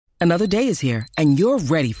Another day is here, and you're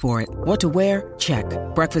ready for it. What to wear? Check.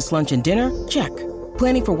 Breakfast, lunch, and dinner? Check.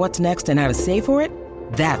 Planning for what's next and how to save for it?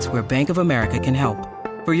 That's where Bank of America can help.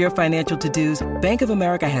 For your financial to-dos, Bank of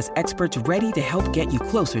America has experts ready to help get you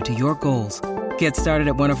closer to your goals. Get started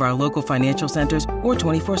at one of our local financial centers or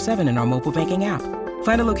 24/7 in our mobile banking app.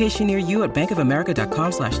 Find a location near you at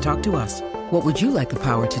bankofamerica.com/talktous. What would you like the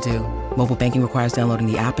power to do? Mobile banking requires downloading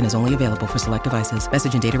the app and is only available for select devices.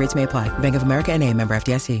 Message and data rates may apply. Bank of America N.A., member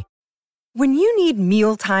FDIC. When you need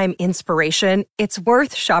mealtime inspiration, it's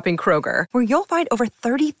worth shopping Kroger, where you'll find over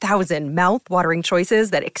 30,000 mouth-watering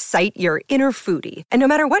choices that excite your inner foodie. And no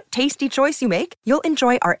matter what tasty choice you make, you'll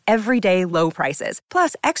enjoy our everyday low prices,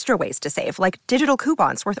 plus extra ways to save, like digital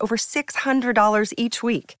coupons worth over $600 each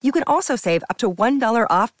week. You can also save up to $1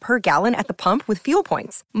 off per gallon at the pump with fuel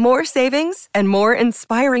points. More savings and more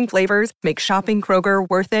inspiring flavors make shopping Kroger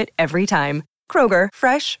worth it every time. Kroger,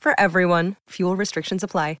 fresh for everyone. Fuel restrictions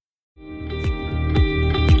apply.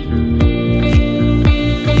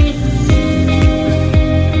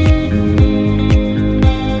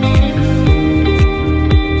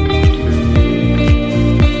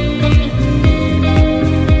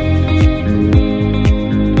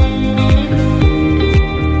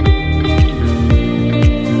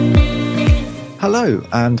 Hello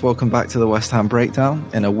and welcome back to the West Ham Breakdown,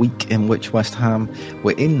 in a week in which West Ham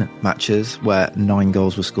were in matches where 9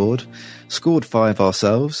 goals were scored 5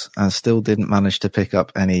 ourselves, and still didn't manage to pick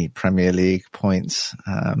up any Premier League points.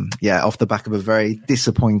 Off the back of a very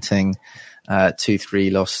disappointing 2-3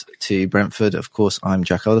 loss to Brentford. Of course, I'm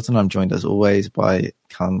Jack Alderton. I'm joined as always by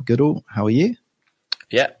Callum Goodall. How are you?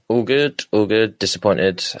 Yeah, all good.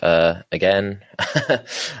 Disappointed again.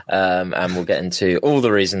 And we'll get into all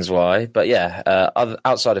the reasons why. But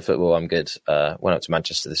outside of football, I'm good. Went up to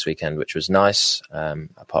Manchester this weekend, which was nice.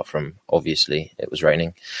 Apart from, obviously, it was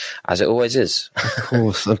raining, as it always is.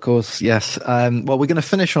 Of course, yes. Well, we're going to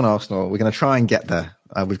finish on Arsenal. We're going to try and get there.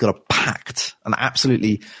 We've got an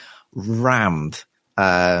absolutely rammed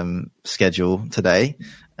schedule today.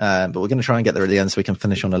 But we're going to try and get there at the end so we can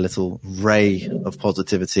finish on a little ray of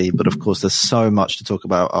positivity. But of course, there's so much to talk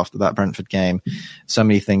about after that Brentford game. So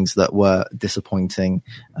many things that were disappointing,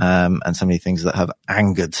 and so many things that have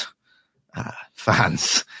angered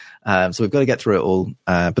fans. So we've got to get through it all.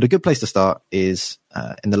 But a good place to start is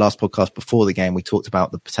in the last podcast before the game, we talked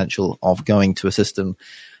about the potential of going to a system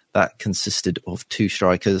that consisted of 2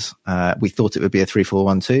 strikers. We thought it would be a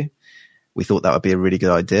 3-4-1-2. We thought that would be a really good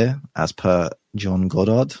idea, as per John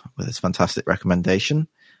Goddard with his fantastic recommendation.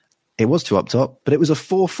 It was 2 up top, but it was a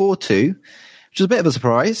 4-4-2, which was a bit of a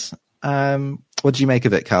surprise. What did you make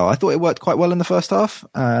of it, Cal? I thought it worked quite well in the first half,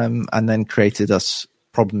 and then created us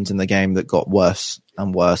problems in the game that got worse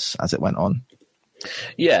and worse as it went on.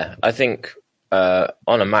 Yeah, I think on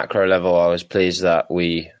a macro level, I was pleased that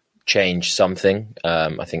we changed something.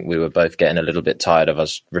 I think we were both getting a little bit tired of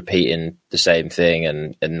us repeating the same thing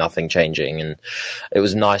and nothing changing. And it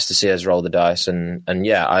was nice to see us roll the dice. And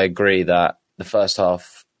yeah, I agree that the first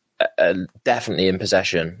half, definitely in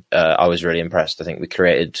possession, I was really impressed. I think we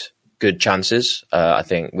created good chances. I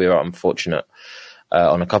think we were unfortunate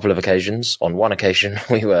on a couple of occasions. On one occasion,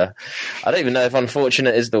 we were, I don't even know if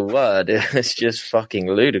unfortunate is the word. It's just fucking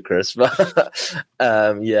ludicrous. But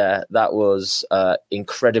that was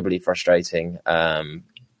incredibly frustrating.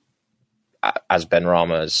 As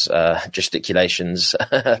Benrahma's gesticulations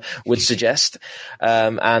would suggest.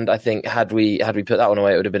 And I think had we put that one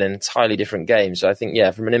away, it would have been an entirely different game. So I think,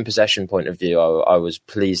 from an in-possession point of view, I was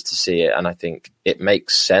pleased to see it. And I think it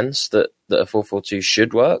makes sense that a 4-4-2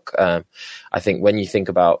 should work. I think when you think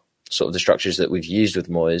about sort of the structures that we've used with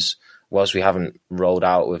Moyes, whilst we haven't rolled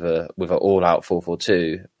out with an all-out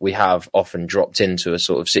 4-4-2, we have often dropped into a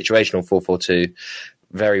sort of situational 4-4-2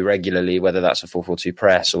 very regularly, whether that's a 4-4-2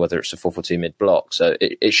 press or whether it's a 4-4-2 mid-block. So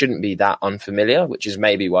it shouldn't be that unfamiliar, which is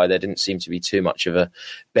maybe why there didn't seem to be too much of a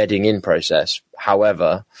bedding in process.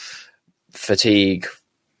 However, fatigue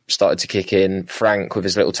started to kick in. Frank, with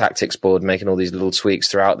his little tactics board, making all these little tweaks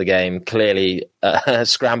throughout the game, clearly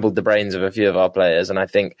scrambled the brains of a few of our players. And I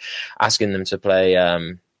think asking them to play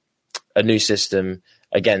a new system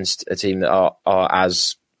against a team that are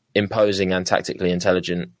as imposing and tactically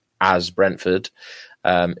intelligent as Brentford,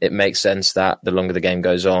 it makes sense that the longer the game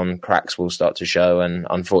goes on, cracks will start to show. And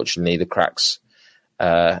unfortunately, the cracks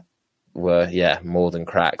were more than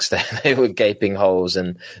cracks. They were gaping holes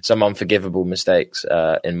and some unforgivable mistakes,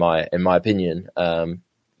 in my opinion.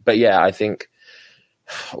 But yeah, I think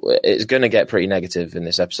it's going to get pretty negative in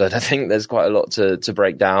this episode. I think there's quite a lot to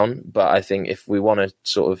break down, but I think if we want to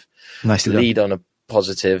sort of lead on a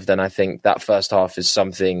positive, then I think that first half is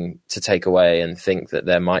something to take away and think that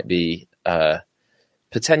there might be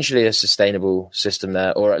potentially a sustainable system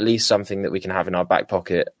there, or at least something that we can have in our back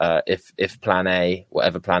pocket if plan A,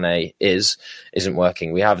 whatever plan A isn't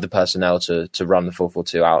working. We have the personnel to run the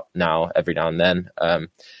 4-4-2 out now every now and then,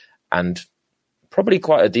 and probably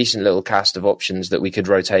quite a decent little cast of options that we could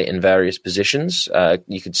rotate in various positions.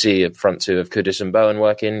 You could see a front two of Kudus and Bowen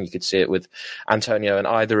working. You could see it with Antonio and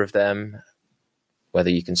either of them. Whether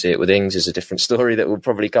you can see it with Ings is a different story that we'll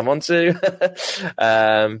probably come on to.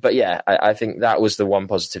 But yeah, I think that was the one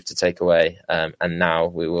positive to take away. And now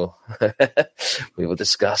we will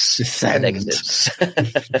discuss the negatives.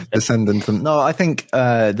 Descend into them. No, I think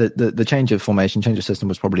the change of formation, change of system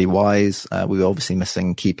was probably wise. We were obviously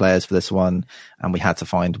missing key players for this one, and we had to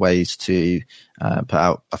find ways to put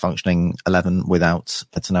out a functioning 11 without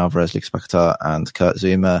Edson Alvarez, Lucas Paquetá, and Kurt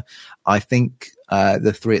Zouma. I think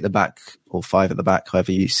the 3 at the back, or 5 at the back,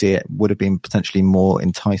 however you see it, would have been potentially more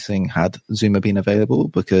enticing had Zouma been available,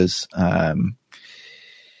 because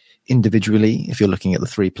individually, if you're looking at the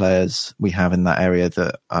 3 players we have in that area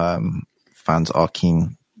that fans are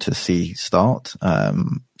keen to see start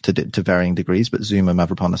to varying degrees, but Zouma,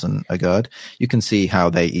 Mavropanos and Aguerd, you can see how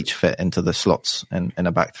they each fit into the slots in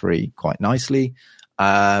a back 3 quite nicely.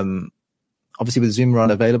 Obviously, with Zouma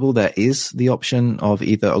unavailable, there is the option of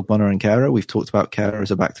either Ogbonna and Kehrer. We've talked about Kehrer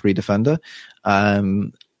as a back 3 defender.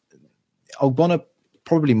 Ogbonna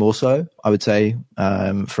probably more so, I would say,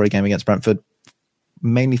 for a game against Brentford,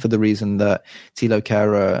 mainly for the reason that Thilo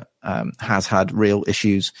Kehrer has had real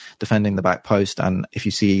issues defending the back post. And if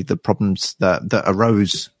you see the problems that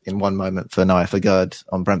arose in one moment for Nayef Aguerd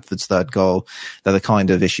on Brentford's 3rd goal, they're the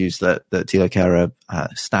kind of issues that Thilo Kehrer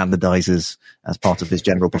standardizes as part of his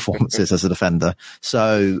general performances as a defender.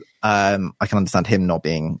 So I can understand him not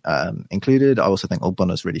being included. I also think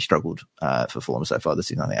Ogbonna's really struggled for form so far this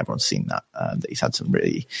season. I think everyone's seen that he's had some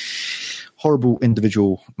really horrible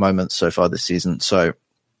individual moments so far this season. So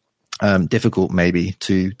difficult maybe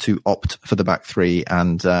to opt for the back 3,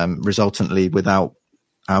 and resultantly without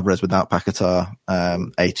Alvarez, without Paquetá,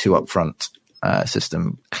 a 2 up front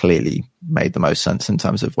system clearly made the most sense in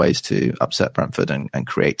terms of ways to upset Brentford and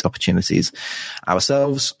create opportunities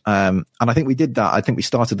ourselves. And I think we did that. I think we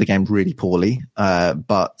started the game really poorly,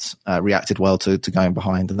 but reacted well to going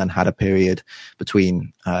behind, and then had a period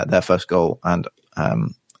between their first goal and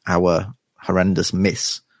our horrendous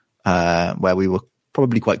miss where we were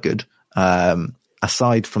probably quite good.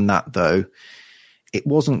 Aside from that, though, it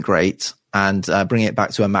wasn't great. And bringing it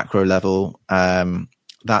back to a macro level,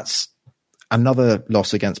 that's another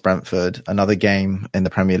loss against Brentford, another game in the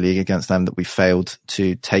Premier League against them that we failed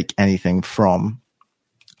to take anything from.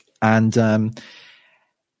 And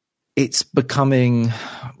it's becoming,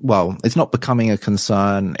 well, it's not becoming a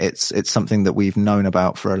concern. It's something that we've known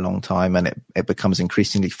about for a long time, and it becomes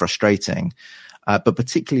increasingly frustrating. But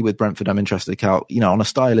particularly with Brentford, I'm interested, Cal, on a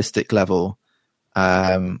stylistic level,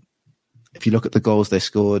 if you look at the goals they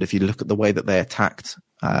scored, if you look at the way that they attacked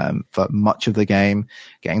for much of the game,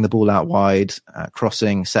 getting the ball out wide,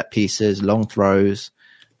 crossing, set pieces, long throws,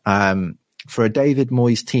 for a David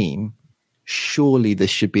Moyes team, surely this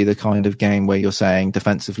should be the kind of game where you're saying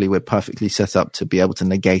defensively we're perfectly set up to be able to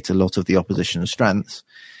negate a lot of the opposition's strengths.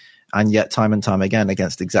 And yet time and time again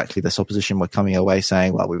against exactly this opposition, we're coming away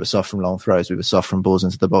saying, well, we were soft from long throws, we were soft from balls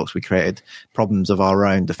into the box, we created problems of our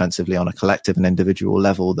own defensively on a collective and individual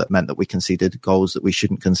level that meant that we conceded goals that we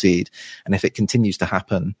shouldn't concede. And if it continues to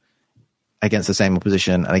happen against the same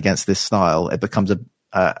opposition and against this style, it becomes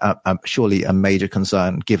surely a major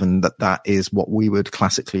concern, given that is what we would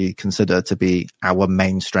classically consider to be our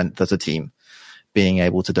main strength as a team. Being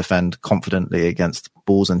able to defend confidently against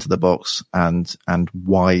balls into the box and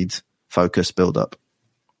wide focus build up.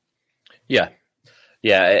 Yeah,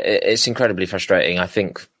 it's incredibly frustrating. I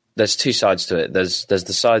think there's 2 sides to it. There's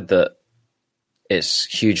the side that it's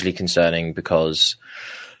hugely concerning because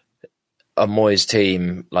a Moyes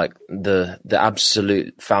team, like the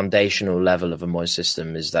absolute foundational level of a Moyes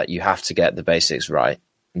system is that you have to get the basics right,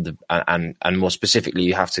 and more specifically,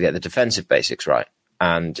 you have to get the defensive basics right.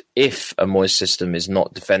 And if a Moyes system is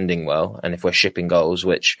not defending well, and if we're shipping goals,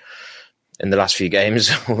 which in the last few games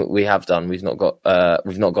we have done, we've not got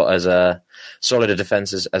as solid a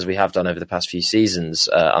defence as we have done over the past few seasons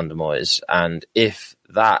under Moyes. And if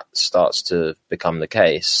that starts to become the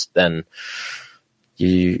case, then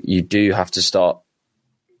you do have to start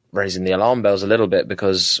raising the alarm bells a little bit,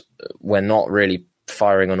 because we're not really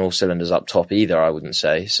firing on all cylinders up top either, I wouldn't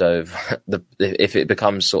say. So if it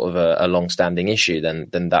becomes sort of a long-standing issue,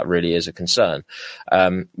 then that really is a concern.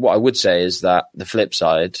 What I would say is that the flip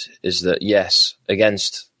side is that, yes,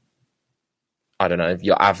 against, I don't know,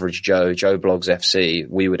 your average Joe Blogs FC,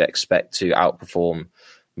 we would expect to outperform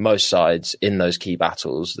most sides in those key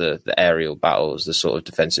battles, the aerial battles, the sort of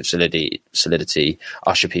defensive solidity,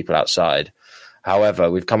 usher people outside. However,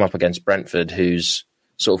 we've come up against Brentford, whose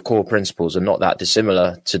sort of core principles are not that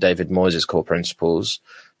dissimilar to David Moyes' core principles.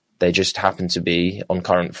 They just happen to be, on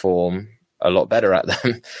current form, a lot better at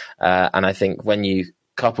them. And I think when you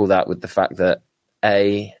couple that with the fact that,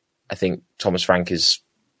 I think Thomas Frank is,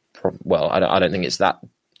 I don't think it's that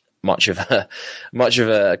much of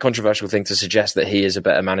a controversial thing to suggest that he is a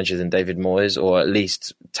better manager than David Moyes, or at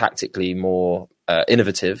least tactically more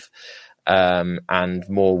innovative, and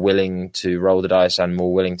more willing to roll the dice and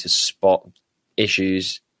more willing to spot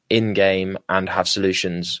issues in game and have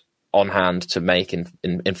solutions on hand to make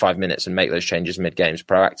in 5 minutes and make those changes mid games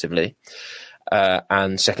proactively.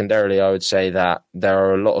 And secondarily, I would say that there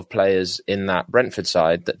are a lot of players in that Brentford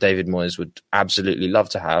side that David Moyes would absolutely love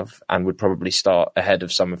to have and would probably start ahead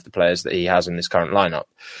of some of the players that he has in this current lineup.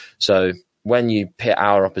 So when you pit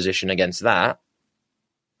our opposition against that,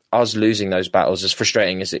 us losing those battles, as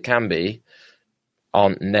frustrating as it can be,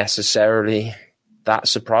 aren't necessarily that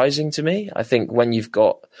surprising to me. I think when you've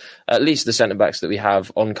got at least the centre-backs that we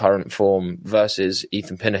have on current form versus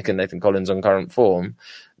Ethan Pinnock and Nathan Collins on current form,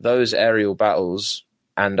 those aerial battles,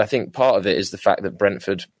 and I think part of it is the fact that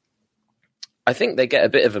Brentford, I think they get a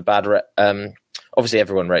bit of a bad obviously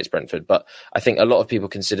everyone rates Brentford, but I think a lot of people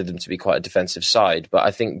consider them to be quite a defensive side. But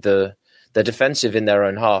I think they're defensive in their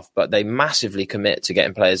own half, but they massively commit to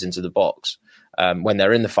getting players into the box when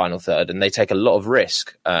they're in the final third, and they take a lot of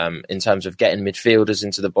risk in terms of getting midfielders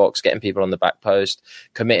into the box, getting people on the back post,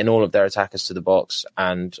 committing all of their attackers to the box,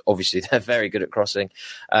 and obviously they're very good at crossing.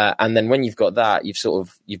 And then when you've got that,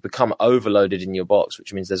 you've become overloaded in your box,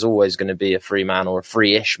 which means there's always going to be a free man or a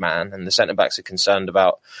free-ish man, and the centre-backs are concerned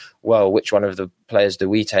about, well, which one of the players do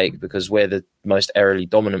we take, because we're the most aerially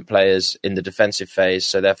dominant players in the defensive phase,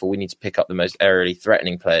 so therefore we need to pick up the most aerially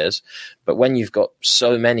threatening players. But when you've got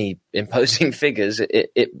so many imposing figures,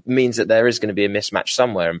 it means that there is going to be a mismatch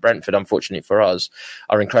somewhere, and Brentford, unfortunately for us,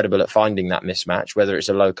 are incredible at finding that mismatch, whether it's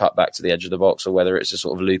a low cut back to the edge of the box or whether it's a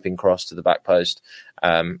sort of looping cross to the back post.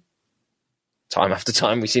 Time after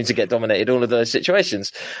time, we seem to get dominated all of those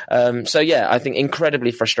situations. So yeah, I think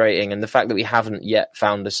incredibly frustrating. And the fact that we haven't yet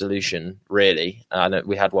found a solution, really. I know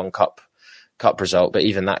we had one cup result, but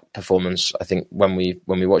even that performance, I think when we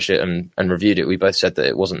watched it and reviewed it, we both said that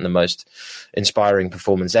it wasn't the most inspiring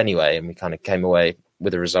performance anyway. And we kind of came away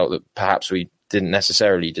with a result that perhaps we didn't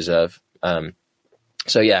necessarily deserve.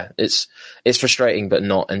 So yeah, it's frustrating, but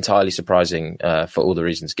not entirely surprising for all the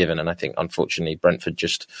reasons given. And I think, unfortunately, Brentford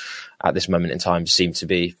just at this moment in time seem to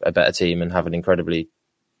be a better team and have an incredibly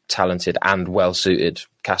talented and well-suited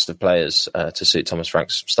cast of players to suit Thomas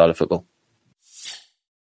Frank's style of football.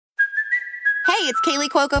 Hey, it's Kaylee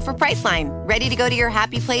Cuoco for Priceline. Ready to go to your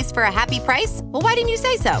happy place for a happy price? Well, why didn't you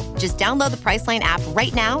say so? Just download the Priceline app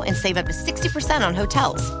right now and save up to 60% on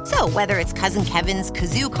hotels. So whether it's Cousin Kevin's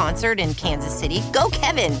Kazoo Concert in Kansas City, go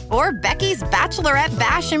Kevin, or Becky's Bachelorette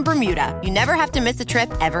Bash in Bermuda, you never have to miss a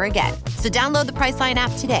trip ever again. So download the Priceline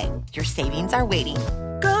app today. Your savings are waiting.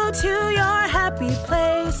 Go to your happy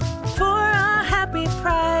place for a happy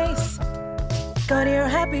price. Go to your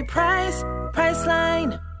happy price,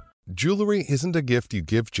 Priceline. Jewelry isn't a gift you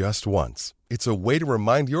give just once. It's a way to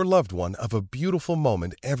remind your loved one of a beautiful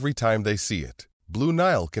moment every time they see it. Blue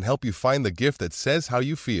Nile can help you find the gift that says how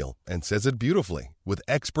you feel and says it beautifully, with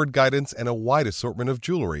expert guidance and a wide assortment of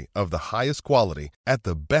jewelry of the highest quality at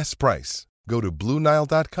the best price. Go to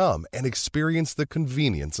BlueNile.com and experience the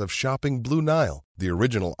convenience of shopping Blue Nile, the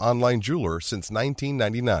original online jeweler since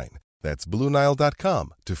 1999. That's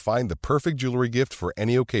BlueNile.com to find the perfect jewelry gift for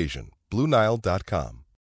any occasion. BlueNile.com.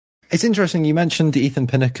 It's interesting. You mentioned Ethan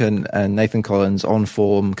Pinnock and Nathan Collins on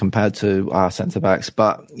form compared to our centre-backs,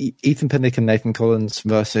 but Ethan Pinnock and Nathan Collins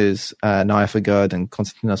versus Naya Fagerd and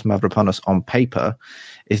Konstantinos Mavropanos on paper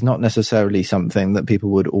is not necessarily something that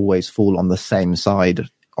people would always fall on the same side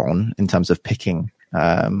on in terms of picking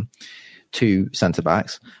two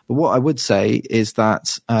centre-backs. But what I would say is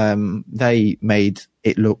that they made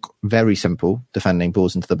it look very simple defending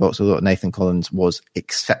balls into the box. I thought Nathan Collins was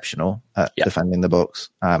exceptional at defending the box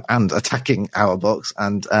and attacking our box.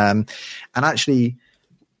 And actually,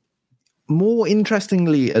 more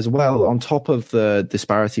interestingly as well, on top of the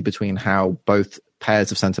disparity between how both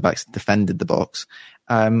pairs of centre-backs defended the box,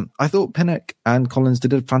 I thought Pinnock and Collins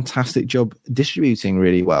did a fantastic job distributing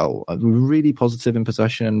really well. Really positive in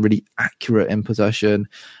possession, really accurate in possession.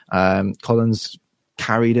 Collins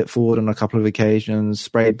carried it forward on a couple of occasions,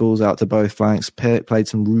 sprayed balls out to both flanks, played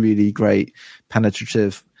some really great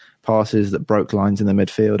penetrative passes that broke lines in the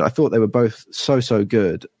midfield. I thought they were both so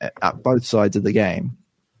good at both sides of the game.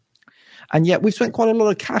 And yet we've spent quite a lot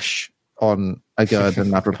of cash on Aguerd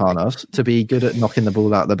and Mavropanos to be good at knocking the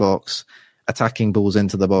ball out of the box, attacking balls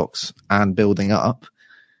into the box and building up.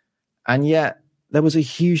 And yet there was a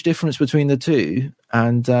huge difference between the two.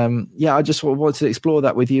 And I just wanted to explore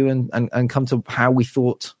that with you and come to how we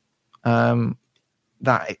thought that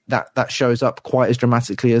shows up quite as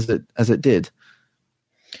dramatically as it did.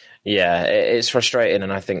 Yeah, it's frustrating.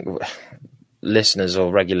 And I think listeners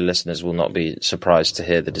or regular listeners will not be surprised to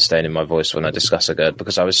hear the disdain in my voice when I discuss Aguerd,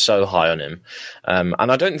 because I was so high on him.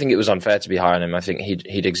 And I don't think it was unfair to be high on him. I think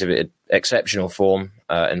he'd exhibited exceptional form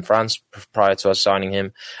in France prior to us signing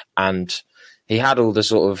him. And he had all the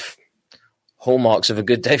sort of hallmarks of a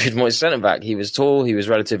good David Moyes centre-back. He was tall, he was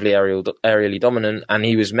relatively aerially dominant, and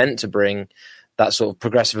he was meant to bring that sort of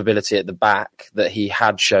progressive ability at the back that he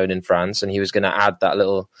had shown in France, and he was going to add that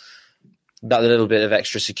little bit of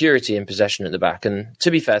extra security in possession at the back. And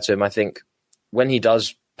to be fair to him, I think when he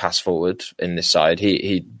does pass forward in this side,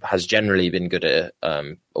 he has generally been good at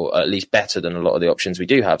it, or at least better than a lot of the options we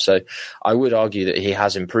do have. So I would argue that he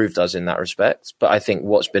has improved us in that respect. But I think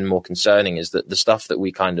what's been more concerning is that the stuff that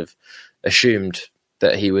we kind of assumed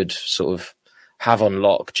that he would sort of have on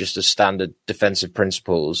lock just as standard defensive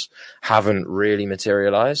principles haven't really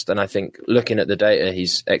materialized. And I think looking at the data,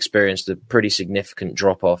 he's experienced a pretty significant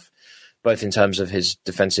drop-off, both in terms of his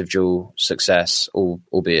defensive duel success,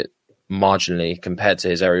 albeit marginally compared to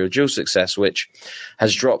his aerial duel success, which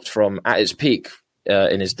has dropped from, at its peak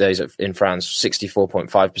in his days in France,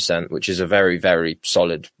 64.5%, which is a very, very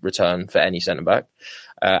solid return for any centre-back.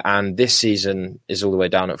 And this season is all the way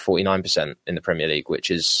down at 49% in the Premier League, which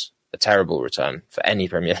is a terrible return for any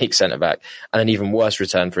Premier League centre-back, and an even worse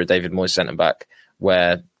return for a David Moyes centre-back,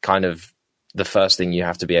 where kind of the first thing you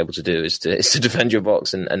have to be able to do is to defend your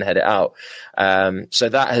box and head it out. So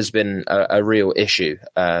that has been a real issue.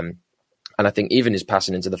 And I think even his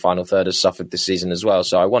passing into the final third has suffered this season as well.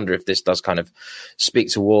 So I wonder if this does kind of speak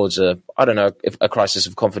towards if a crisis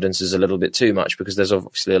of confidence is a little bit too much, because there's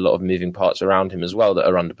obviously a lot of moving parts around him as well that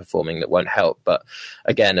are underperforming that won't help. But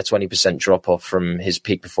again, a 20% drop off from his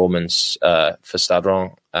peak performance for Stade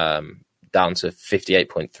Rennes down to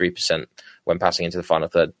 58.3% when passing into the final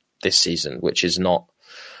third this season, which is not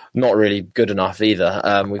really good enough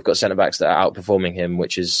either. We've got centre-backs that are outperforming him,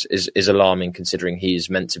 which is alarming considering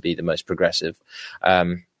he's meant to be the most progressive.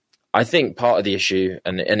 I think part of the issue,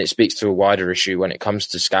 and it speaks to a wider issue when it comes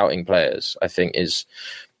to scouting players, I think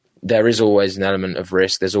there is always an element of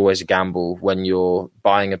risk. There's always a gamble when you're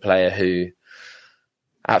buying a player who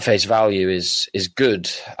at face value is good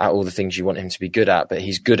at all the things you want him to be good at, but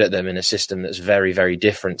he's good at them in a system that's very, very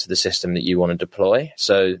different to the system that you want to deploy.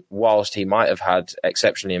 So whilst he might have had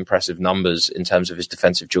exceptionally impressive numbers in terms of his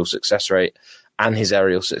defensive duel success rate and his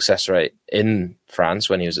aerial success rate in France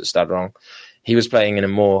when he was at Stade Rennes, he was playing in a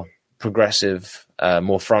more progressive,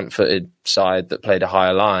 more front-footed side that played a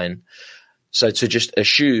higher line. So to just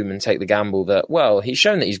assume and take the gamble that, well, he's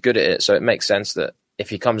shown that he's good at it, so it makes sense that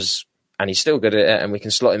if he comes and he's still good at it and we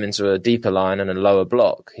can slot him into a deeper line and a lower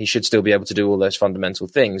block, he should still be able to do all those fundamental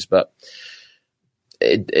things. But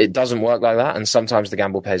it doesn't work like that. And sometimes the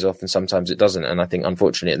gamble pays off and sometimes it doesn't. And I think,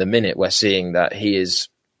 unfortunately, at the minute, we're seeing that he is,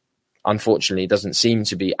 unfortunately, doesn't seem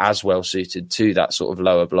to be as well suited to that sort of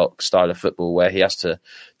lower block style of football where he has to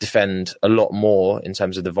defend a lot more in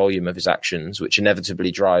terms of the volume of his actions, which inevitably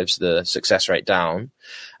drives the success rate down.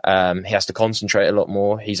 He has to concentrate a lot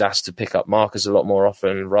more. He's asked to pick up markers a lot more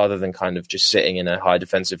often rather than kind of just sitting in a high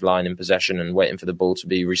defensive line in possession and waiting for the ball to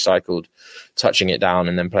be recycled, touching it down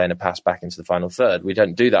and then playing a pass back into the final third. We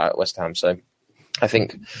don't do that at West Ham. So I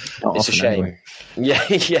think it's a shame. Anyway.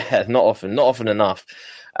 Yeah, not often enough.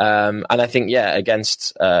 And I think,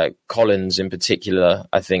 against Collins in particular,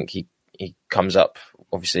 I think he comes up,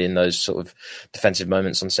 obviously, in those sort of defensive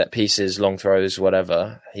moments on set pieces, long throws,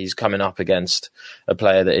 whatever. He's coming up against a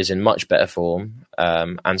player that is in much better form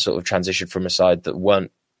and sort of transitioned from a side that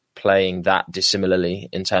weren't playing that dissimilarly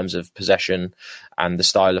in terms of possession and the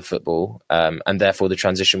style of football. And therefore, the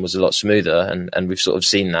transition was a lot smoother. And we've sort of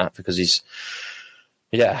seen that because he's...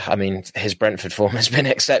 Yeah, I mean, his Brentford form has been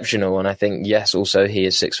exceptional. And I think, yes, also he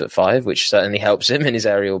is 6'5", which certainly helps him in his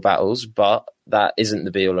aerial battles, but that isn't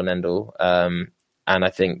the be all and end all. And I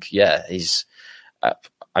think, he's,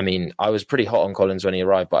 I mean, I was pretty hot on Collins when he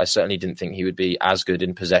arrived, but I certainly didn't think he would be as good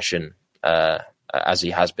in possession as he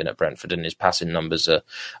has been at Brentford. And his passing numbers are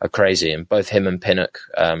crazy. And both him and Pinnock,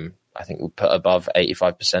 I think, will put above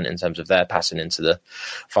 85% in terms of their passing into the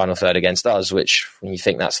final third against us, which, when you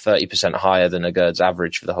think that's 30% higher than Aguerd's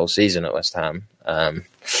average for the whole season at West Ham,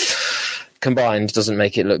 combined doesn't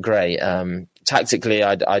make it look great. Tactically,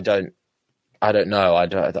 I don't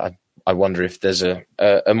know. I wonder if there's a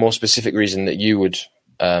more specific reason that you would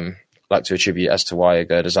like to attribute as to why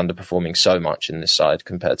Agurd is underperforming so much in this side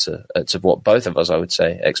compared to what both of us, I would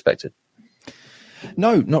say, expected.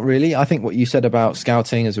 No, not really. I think what you said about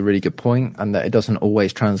scouting is a really good point, and that it doesn't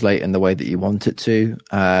always translate in the way that you want it to.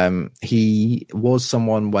 He was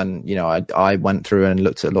someone when, I went through and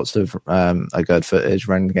looked at lots of Agurd footage,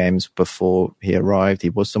 Rennes games before he arrived.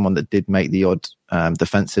 He was someone that did make the odd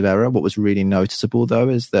defensive error. What was really noticeable, though,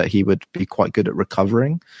 is that he would be quite good at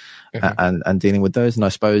recovering and dealing with those. And I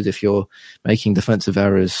suppose if you're making defensive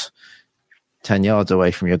errors 10 yards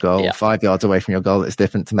away from your goal, 5 yards away from your goal, it's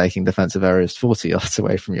different to making defensive errors 40 yards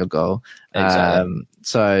away from your goal. Exactly.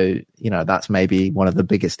 So, that's maybe one of the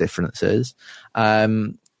biggest differences. I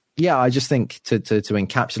just think to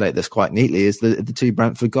encapsulate this quite neatly is the two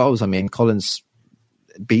Brentford goals. I mean, Collins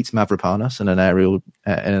beats Mavropanos in an aerial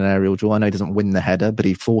duel. I know he doesn't win the header, but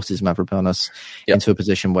he forces Mavropanos into a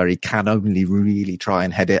position where he can only really try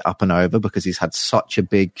and head it up and over because he's had such a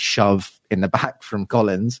big shove in the back from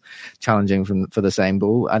Collins challenging for the same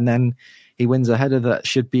ball. And then he wins a header that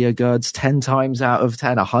should be Agurd's 10 times out of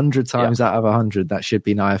 10, 100 times out of 100. That should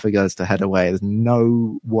be Naif Agurd's to head away. There's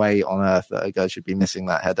no way on earth that Agurd should be missing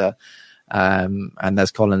that header. And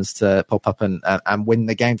there's Collins to pop up and win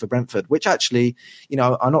the game for Brentford, which actually,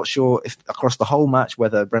 I'm not sure if across the whole match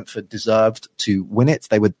whether Brentford deserved to win it.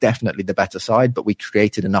 They were definitely the better side, but we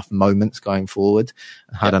created enough moments going forward,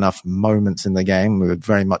 had enough moments in the game. We were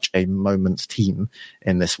very much a moments team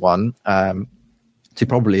in this one. To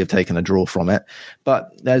probably have taken a draw from it,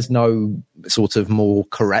 but there's no sort of more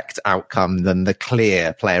correct outcome than the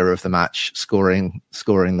clear player of the match scoring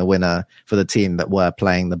the winner for the team that were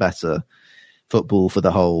playing the better football for the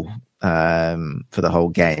whole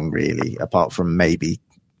game, really, apart from maybe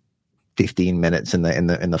 15 minutes in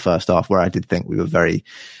the first half where I did think we were very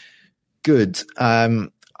good.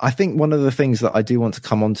 I think one of the things that I do want to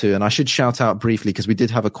come on to, and I should shout out briefly because we did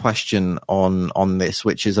have a question on this,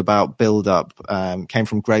 which is about build-up, came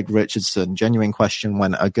from Greg Richardson. Genuine question: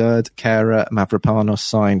 when Agurd, Kehrer, Mavropanos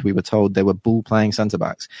signed, we were told they were ball-playing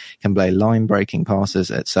centre-backs, can play line-breaking passes,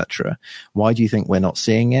 etc. Why do you think we're not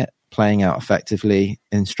seeing it playing out effectively,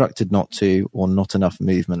 instructed not to, or not enough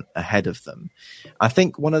movement ahead of them? I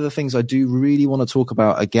think one of the things I do really want to talk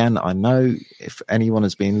about, again, I know if anyone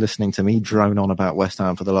has been listening to me drone on about West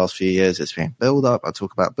Ham for the last few years, it's been build-up, I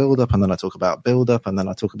talk about build-up, and then I talk about build-up, and then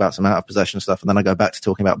I talk about some out-of-possession stuff, and then I go back to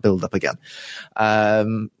talking about build-up again.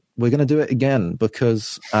 We're going to do it again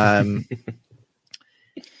because...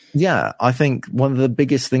 Yeah, I think one of the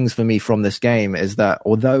biggest things for me from this game is that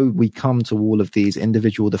although we come to all of these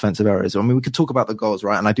individual defensive errors, I mean, we could talk about the goals,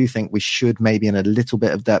 right? And I do think we should maybe in a little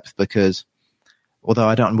bit of depth because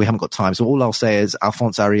although we haven't got time. So all I'll say is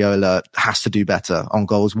Alphonse Areola has to do better on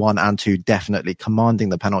goals 1 and 2, definitely commanding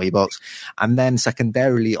the penalty box. And then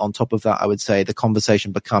secondarily on top of that, I would say the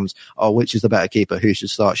conversation becomes, which is the better keeper? Who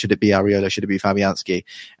should start? Should it be Areola? Should it be Fabianski?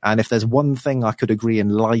 And if there's one thing I could agree in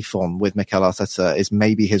life on with Mikel Arteta is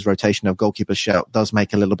maybe his rotation of goalkeeper shout does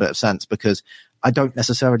make a little bit of sense because I don't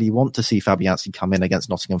necessarily want to see Fabianski come in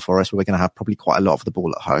against Nottingham Forest where we're going to have probably quite a lot of the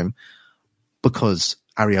ball at home because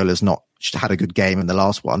Areola's not had a good game in the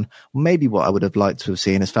last one. Maybe what I would have liked to have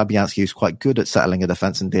seen is Fabianski, who's quite good at settling a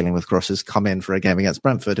defence and dealing with crosses, come in for a game against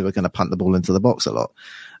Brentford, who are going to punt the ball into the box a lot.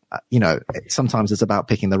 Sometimes it's about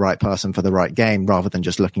picking the right person for the right game rather than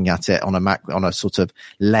just looking at it on a sort of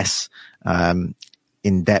less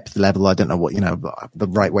in-depth level. I don't know what the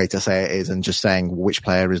right way to say it is, and just saying which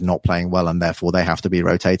player is not playing well and therefore they have to be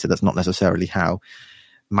rotated. That's not necessarily how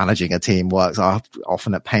managing a team works. I'm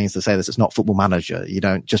often at pains to say this. It's not Football Manager. You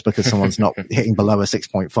don't, just because someone's not hitting below a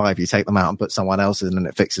 6.5, you take them out and put someone else in and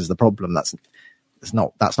it fixes the problem. That's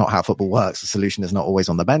not how football works. The solution is not always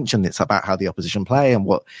on the bench, and it's about how the opposition play and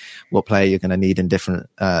what player you're going to need in different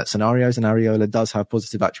scenarios. And Areola does have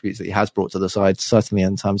positive attributes that he has brought to the side, certainly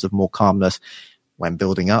in terms of more calmness when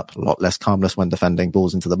building up, a lot less calmness when defending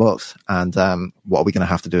balls into the box. And what are we going to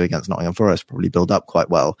have to do against Nottingham Forest? Probably build up quite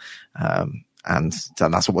well. And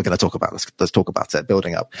that's what we're going to talk about. Let's talk about it,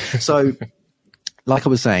 building up. So, like I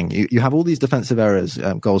was saying, you have all these defensive errors,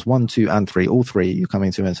 goals 1, 2, and 3. All three, you're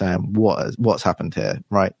coming to and saying, what's happened here,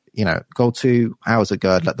 right? Goal 2, how is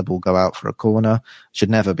Agurd let the ball go out for a corner?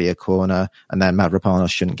 Should never be a corner. And then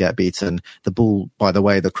Mavropanos shouldn't get beaten. The ball, by the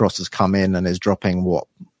way, the cross has come in and is dropping 4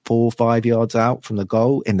 or 5 yards out from the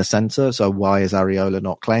goal in the centre. So why is Areola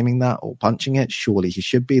not claiming that or punching it? Surely he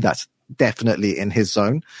should be. That's definitely in his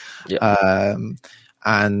zone. Yeah.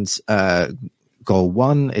 And goal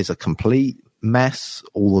 1 is a complete mess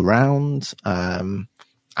all around.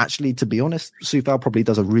 Actually, to be honest, Soufal probably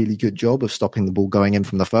does a really good job of stopping the ball going in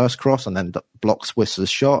from the first cross and then blocks Wissa's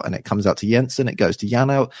shot, and it comes out to Jensen. It goes to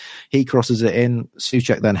Janelt. He crosses it in.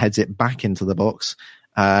 Souček then heads it back into the box.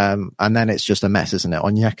 And then it's just a mess, isn't it?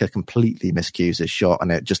 Onyeka completely miscues his shot,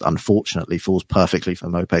 and it just unfortunately falls perfectly for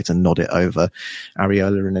Maupay to nod it over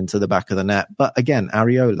Areola and into the back of the net. But again,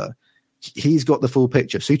 Areola, he's got the full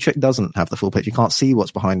picture. Souček doesn't have the full picture. You can't see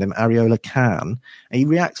what's behind him. Areola can. And he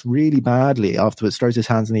reacts really badly afterwards, throws his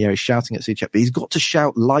hands in the air, he's shouting at Souček. But he's got to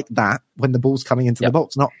shout like that when the ball's coming into the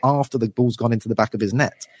box, not after the ball's gone into the back of his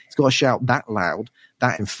net. He's got to shout that loud,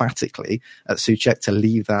 that emphatically at Souček to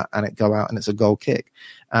leave that and it go out, and it's a goal kick.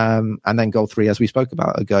 And then goal 3, as we spoke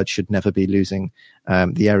about, Agurd should never be losing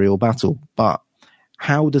the aerial battle. But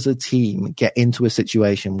how does a team get into a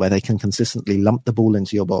situation where they can consistently lump the ball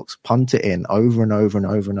into your box, punt it in over and over and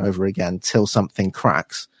over and over again till something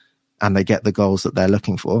cracks and they get the goals that they're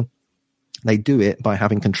looking for? They do it by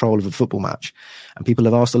having control of a football match. And people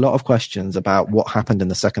have asked a lot of questions about what happened in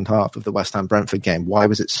the second half of the West Ham Brentford game. Why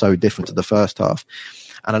was it so different to the first half?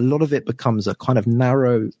 And a lot of it becomes a kind of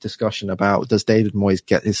narrow discussion about, does David Moyes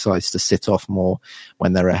get his sides to sit off more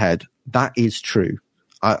when they're ahead? That is true.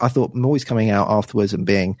 I thought Moyes coming out afterwards and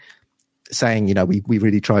saying, you know, we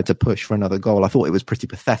really tried to push for another goal. I thought it was pretty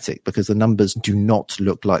pathetic because the numbers do not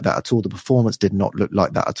look like that at all. The performance did not look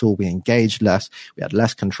like that at all. We engaged less. We had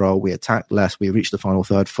less control. We attacked less. We reached the final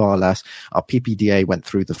third far less. Our PPDA went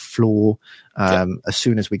through the floor as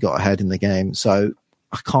soon as we got ahead in the game. So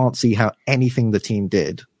I can't see how anything the team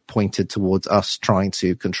did pointed towards us trying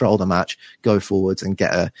to control the match, go forwards and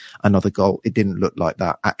get another goal. It didn't look like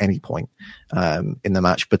that at any point in the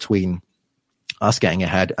match between us getting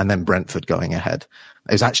ahead and then Brentford going ahead.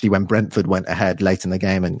 It was actually when Brentford went ahead late in the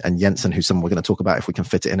game and Jensen, who's someone we're going to talk about if we can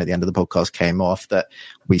fit it in at the end of the podcast, came off, that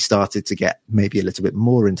we started to get maybe a little bit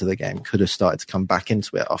more into the game, could have started to come back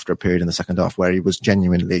into it after a period in the second half where he was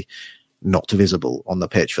genuinely not visible on the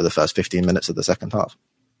pitch for the first 15 minutes of the second half.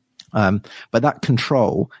 But that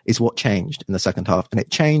control is what changed in the second half. And it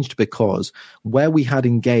changed because where we had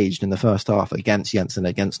engaged in the first half against Jensen,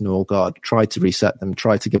 against Norgard, tried to reset them,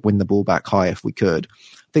 tried to win the ball back high if we could.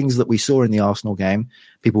 Things that we saw in the Arsenal game,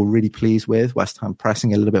 people were really pleased with. West Ham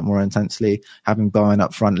pressing a little bit more intensely, having Bowen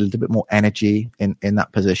up front, a little bit more energy in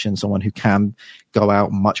that position, someone who can go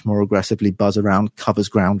out much more aggressively, buzz around, covers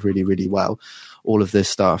ground really, really well. All of this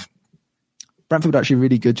stuff. Brentford were actually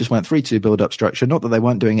really good, just went 3-2 build-up structure. Not that they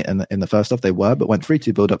weren't doing it in the first half, they were, but went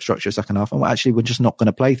 3-2 build-up structure second half. And we're just not going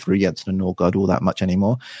to play through Jensen and Norgard all that much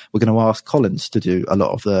anymore. We're going to ask Collins to do a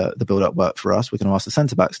lot of the build-up work for us. We're going to ask the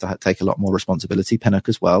centre-backs to take a lot more responsibility. Pinnock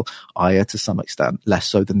as well. Ajer to some extent, less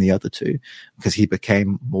so than the other two, because he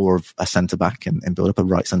became more of a centre-back in build-up, a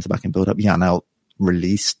right centre-back in build-up. Janelt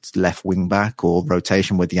released left wing back or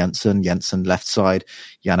rotation with Jensen left side,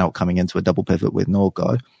 Janelt coming into a double pivot with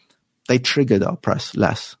Norgard. They triggered our press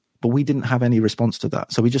less, but we didn't have any response to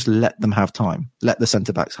that. So we just let them have time, let the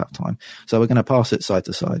centre-backs have time. So we're going to pass it side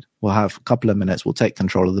to side. We'll have a couple of minutes. We'll take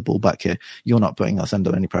control of the ball back here. You're not putting us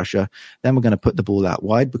under any pressure. Then we're going to put the ball out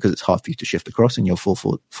wide because it's hard for you to shift across in your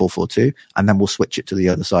 4-4-2. And then we'll switch it to the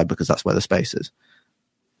other side because that's where the space is.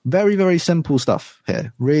 Very, very simple stuff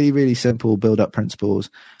here. Really, really simple build-up principles.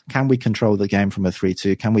 Can we control the game from a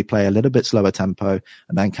 3-2? Can we play a little bit slower tempo?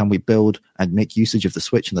 And then can we build and make usage of the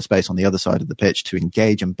switch and the space on the other side of the pitch to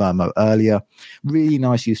engage and Burmo earlier? Really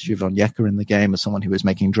nice usage of Onyeka in the game as someone who was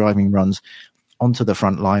making driving runs onto the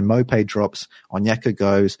front line. Maupay drops, Onyeka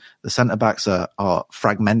goes. The centre-backs are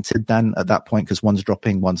fragmented then at that point because one's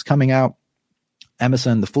dropping, one's coming out.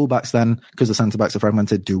 Emerson, the fullbacks then, because the centre-backs are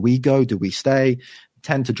fragmented, do we go? Do we stay?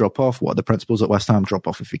 Tend to drop off. What are the principles at West Ham? Drop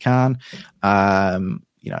off if you can.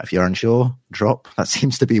 If you're unsure, drop. That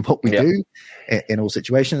seems to be what we do in all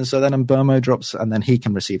situations. So then Burmo drops and then he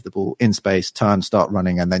can receive the ball in space, turn, start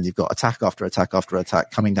running. And then you've got attack after attack after attack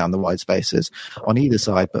coming down the wide spaces on either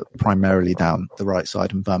side, but primarily down the right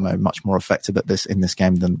side. And Burmo much more effective at this in this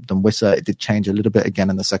game than Wissa. It did change a little bit again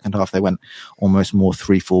in the second half. They went almost more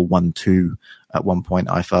 3-4-1-2 at one point,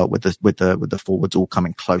 I felt, with the forwards all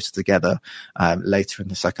coming close together later in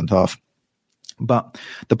the second half. But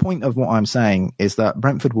the point of what I'm saying is that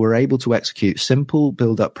Brentford were able to execute simple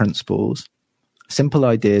build-up principles, simple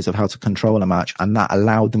ideas of how to control a match, and that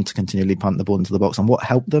allowed them to continually punt the ball into the box. And what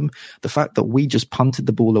helped them? The fact that we just punted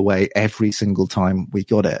the ball away every single time we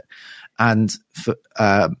got it. And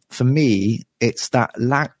for me, it's that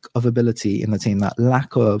lack of ability in the team, that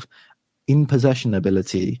lack of in-possession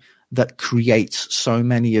ability that creates so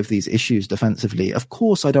many of these issues defensively. Of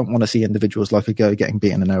course, I don't want to see individuals like Aguerd getting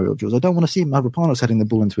beaten in aerial duels. I don't want to see Mavropanos heading the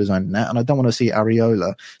ball into his own net, and I don't want to see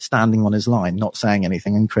Areola standing on his line, not saying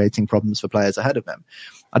anything and creating problems for players ahead of him.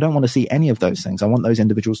 I don't want to see any of those things. I want those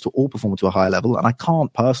individuals to all perform to a higher level, and I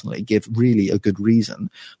can't personally give really a good reason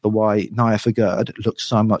for why Nayef Aguerd looks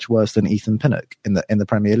so much worse than Ethan Pinnock in the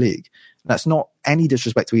Premier League. That's not any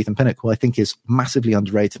disrespect to Ethan Pinnock, who I think is massively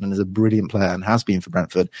underrated and is a brilliant player and has been for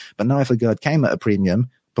Brentford. But Nayef Aguerd came at a premium,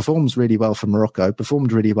 performs really well for Morocco,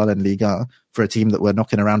 performed really well in Ligue 1 for a team that were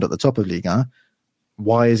knocking around at the top of Ligue 1.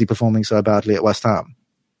 Why is he performing so badly at West Ham?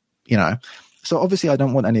 You know, so obviously I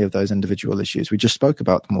don't want any of those individual issues. We just spoke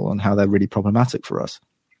about them all and how they're really problematic for us.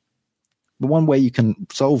 But one way you can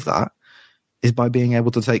solve that is by being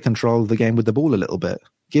able to take control of the game with the ball a little bit.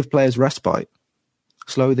 Give players respite.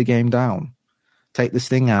 Slow the game down. Take the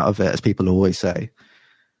sting out of it, as people always say.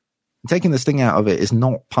 Taking the sting out of it is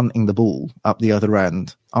not punting the ball up the other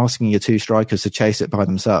end, asking your two strikers to chase it by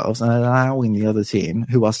themselves, and allowing the other team,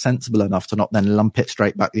 who are sensible enough to not then lump it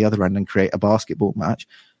straight back the other end and create a basketball match,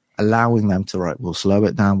 allowing them to, right, we'll slow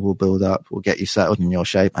it down, we'll build up, we'll get you settled in your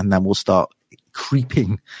shape, and then we'll start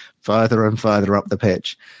creeping further and further up the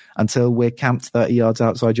pitch until we're camped 30 yards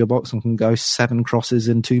outside your box and can go 7 crosses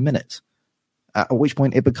in 2 minutes. At which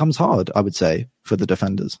point it becomes hard, I would say, for the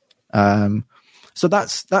defenders. So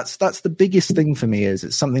that's the biggest thing for me. Is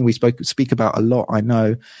it's something we speak about a lot. I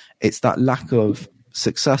know it's that lack of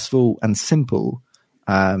successful and simple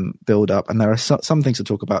build up, and there are some things to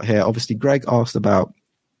talk about here. Obviously, Greg asked about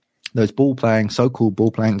those so-called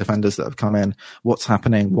ball playing defenders that have come in. What's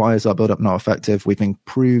happening? Why is our build up not effective? We've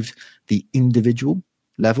improved the individual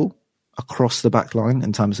level across the back line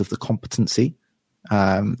in terms of the competency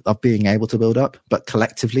of being able to build up, but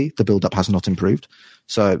collectively the build up has not improved.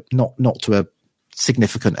 So not to a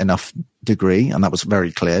significant enough degree, and that was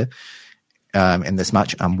very clear in this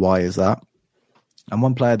match. And why is that? And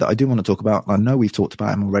one player that I do want to talk about, I know we've talked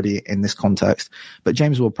about him already in this context, but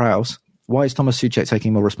James Ward-Prowse. Why is Thomas Souček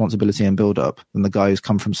taking more responsibility in build up than the guy who's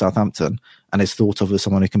come from Southampton and is thought of as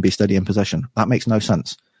someone who can be steady in possession? That makes no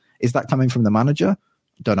sense. Is that coming from the manager?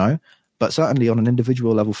 Don't know. But certainly on an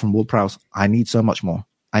individual level from Ward-Prowse, I need so much more.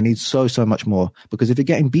 I need so much more. Because if you're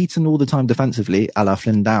getting beaten all the time defensively, a la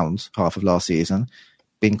Flynn Downs half of last season,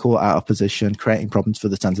 being caught out of position, creating problems for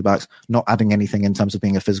the centre-backs, not adding anything in terms of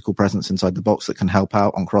being a physical presence inside the box that can help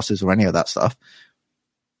out on crosses or any of that stuff,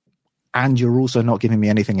 and you're also not giving me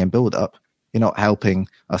anything in build-up, you're not helping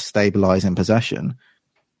us stabilise in possession,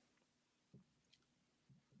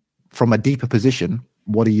 from a deeper position,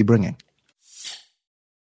 what are you bringing?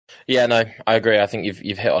 Yeah, no, I agree. I think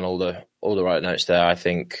you've hit on all the right notes there. I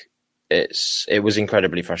think it was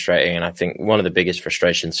incredibly frustrating, and I think one of the biggest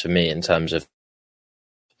frustrations for me in terms of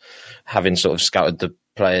having sort of scouted the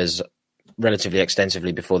players relatively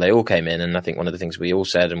extensively before they all came in, and I think one of the things we all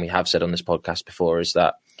said and we have said on this podcast before is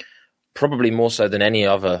that probably more so than any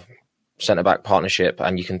other centre-back partnership,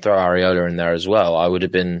 and you can throw Areola in there as well, I would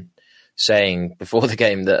have been saying before the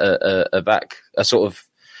game that a sort of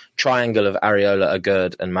triangle of Areola,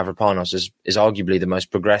 Aguerd and Mavropanos is arguably the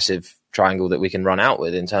most progressive triangle that we can run out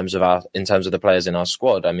with in terms of the players in our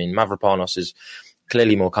squad. I mean, Mavropanos is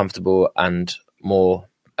clearly more comfortable and more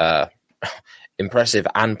impressive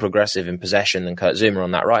and progressive in possession than Kurt Zouma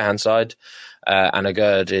on that right-hand side. And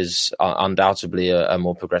Aguerd is undoubtedly a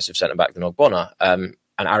more progressive centre-back than Ogbonna. And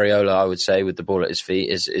Areola, I would say, with the ball at his feet,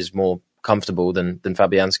 is more comfortable than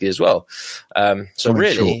Fabianski as well. So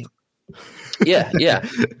really... Yeah.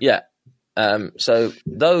 So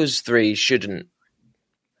those three shouldn't,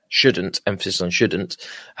 emphasis on shouldn't,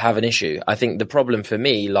 have an issue. I think the problem for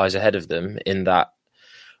me lies ahead of them in that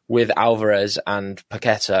with Alvarez and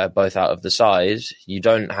Paqueta both out of the side, you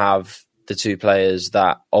don't have the two players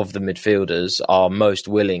that of the midfielders are most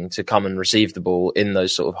willing to come and receive the ball in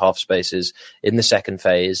those sort of half spaces in the second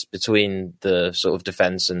phase between the sort of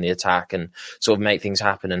defence and the attack, and sort of make things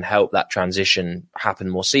happen and help that transition happen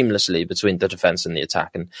more seamlessly between the defence and the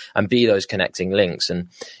attack, and be those connecting links. And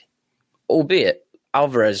albeit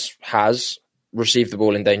Alvarez has received the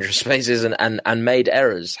ball in dangerous spaces and made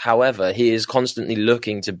errors. However, he is constantly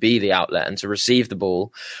looking to be the outlet and to receive the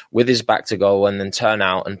ball with his back to goal and then turn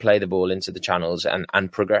out and play the ball into the channels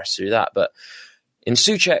and progress through that. But in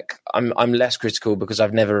Souček, I'm less critical because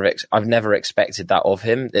I've never expected that of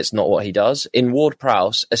him. It's not what he does. In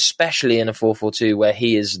Ward-Prowse, especially in a 4-4-2 where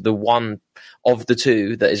he is the one of the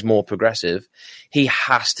two that is more progressive, he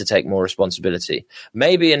has to take more responsibility.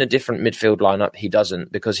 Maybe in a different midfield lineup, he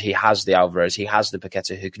doesn't, because he has the Alvarez, he has the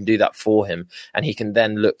Paqueta who can do that for him, and he can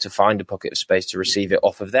then look to find a pocket of space to receive it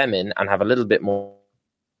off of them in and have a little bit more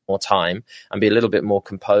more time and be a little bit more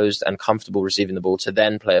composed and comfortable receiving the ball to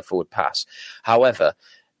then play a forward pass. However,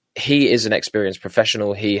 he is an experienced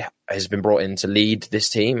professional. He has been brought in to lead this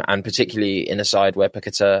team, and particularly in a side where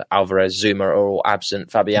Paqueta, Alvarez, Zuma are all absent,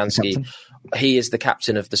 Fabianski, he is the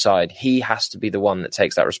captain of the side. He has to be the one that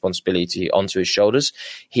takes that responsibility onto his shoulders.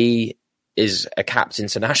 He is a capped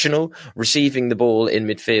international. Receiving the ball in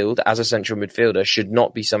midfield as a central midfielder should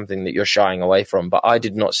not be something that you're shying away from. But I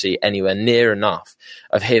did not see anywhere near enough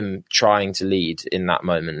of him trying to lead in that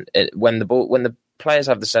moment.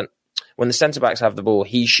 When the centre-backs have the ball,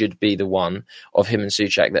 he should be the one of him and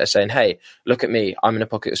Souček that are saying, hey, look at me, I'm in a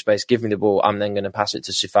pocket of space, give me the ball, I'm then going to pass it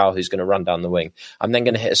to Coufal, who's going to run down the wing. I'm then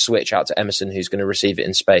going to hit a switch out to Emerson, who's going to receive it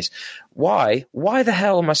in space. Why the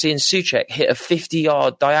hell am I seeing Souček hit a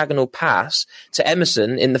 50-yard diagonal pass to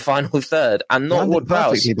Emerson in the final third and not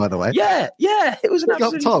Ward-Prowse? By the way. Yeah, it was an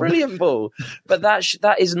absolutely brilliant ball. But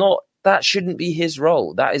that shouldn't be his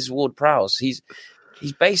role. That is Ward-Prowse. He's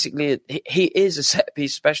basically, he is a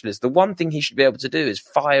set-piece specialist. The one thing he should be able to do is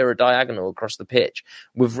fire a diagonal across the pitch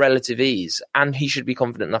with relative ease, and he should be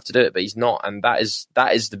confident enough to do it, but he's not, and that is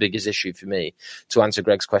the biggest issue for me, to answer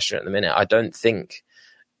Greg's question at the minute. I don't think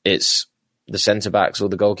it's the centre-backs or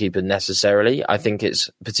the goalkeeper necessarily. I think it's,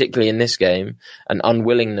 particularly in this game, an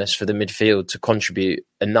unwillingness for the midfield to contribute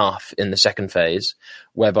enough in the second phase,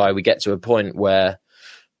 whereby we get to a point where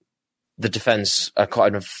the defence are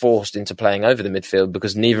kind of forced into playing over the midfield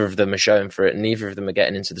because neither of them are showing for it. Neither of them are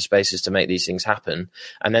getting into the spaces to make these things happen.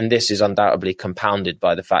 And then this is undoubtedly compounded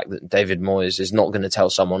by the fact that David Moyes is not going to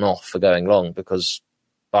tell someone off for going long, because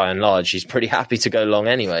by and large, he's pretty happy to go long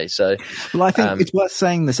anyway. So, well, I think it's worth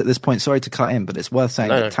saying this at this point. Sorry to cut in, but it's worth saying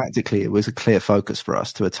that tactically it was a clear focus for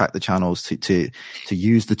us to attack the channels, to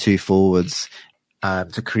use the two forwards,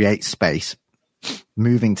 to create space,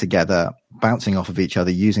 moving together, bouncing off of each other,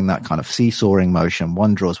 using that kind of seesawing motion.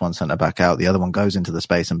 One draws one centre back out, the other one goes into the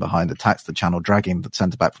space and behind, attacks the channel, dragging the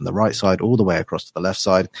centre back from the right side all the way across to the left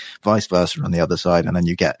side, vice versa on the other side. And then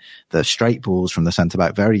you get the straight balls from the centre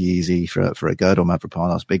back, very easy for a Gerd or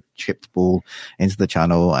Mavropanos, big chipped ball into the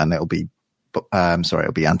channel, and it'll be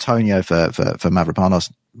Antonio for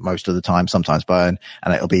Mavropanos most of the time, sometimes Bowen,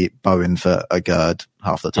 and it'll be Bowen for a Gerd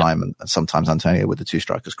half the time, and sometimes Antonio, with the two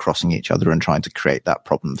strikers crossing each other and trying to create that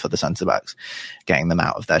problem for the centre-backs, getting them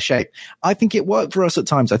out of their shape. I think it worked for us at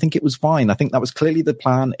times. I think it was fine. I think that was clearly the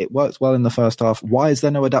plan. It worked well in the first half. Why is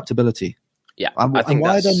there no adaptability? Yeah, and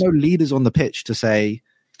why are there no leaders on the pitch to say,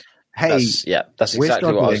 hey, that's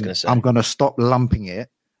exactly what I was going to say. I'm going to stop lumping it,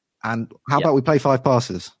 and how about we play 5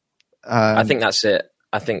 passes? I think that's it.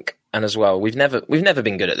 I think, and as well, we've never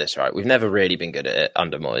been good at this, right? We've never really been good at it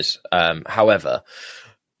under Moyes. However,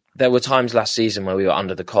 there were times last season where we were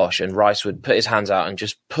under the cosh and Rice would put his hands out and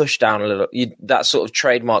just push down a little. That sort of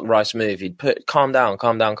trademark Rice move. He'd put, calm down.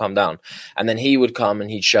 And then he would come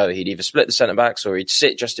and he'd show. He'd either split the centre-backs, or he'd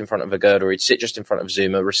sit just in front of Agurda, or he'd sit just in front of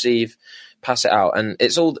Zuma, receive, pass it out. And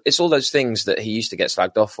it's all those things that he used to get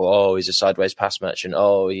slagged off for. Oh, he's a sideways pass merchant.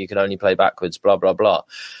 Oh, you can only play backwards, blah, blah, blah.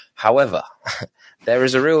 However, there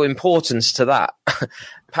is a real importance to that.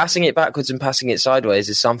 Passing it backwards and passing it sideways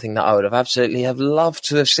is something that I would have absolutely loved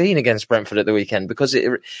to have seen against Brentford at the weekend, because it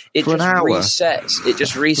just resets. It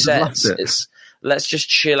just resets. Let's just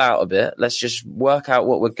chill out a bit. Let's just work out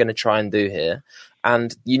what we're going to try and do here.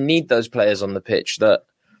 And you need those players on the pitch that,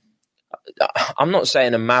 I'm not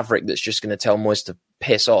saying a maverick that's just going to tell Moyes to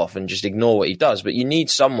piss off and just ignore what he does, but you need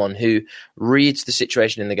someone who reads the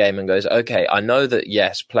situation in the game and goes, okay, I know that,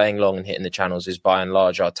 yes, playing long and hitting the channels is by and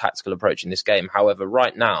large our tactical approach in this game. However,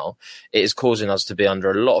 right now it is causing us to be under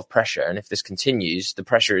a lot of pressure, and if this continues, the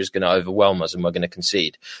pressure is going to overwhelm us and we're going to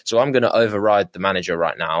concede. So I'm going to override the manager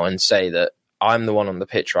right now and say that I'm the one on the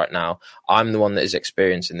pitch right now. I'm the one that is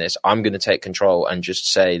experiencing this. I'm going to take control and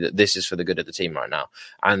just say that this is for the good of the team right now.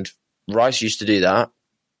 And Rice used to do that.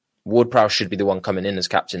 Ward-Prowse should be the one coming in as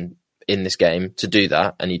captain in this game to do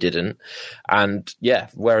that, and he didn't. And yeah,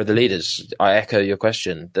 where are the leaders? I echo your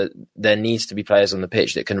question that there needs to be players on the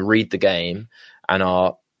pitch that can read the game and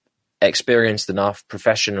are experienced enough,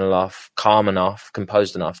 professional enough, calm enough,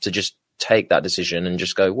 composed enough to just take that decision and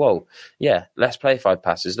just go, whoa, yeah, let's play 5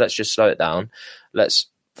 passes. Let's just slow it down. Let's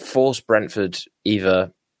force Brentford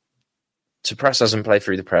either to press us and play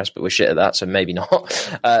through the press, but we're shit at that, so maybe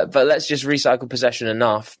not. But let's just recycle possession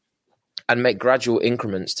enough and make gradual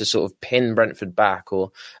increments to sort of pin Brentford back,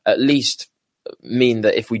 or at least mean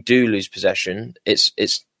that if we do lose possession,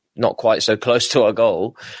 it's not quite so close to our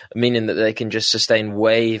goal, meaning that they can just sustain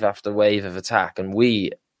wave after wave of attack. And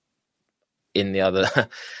we, in the other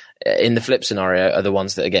in the flip scenario are the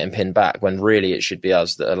ones that are getting pinned back, when really it should be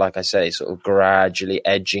us that are, like I say, sort of gradually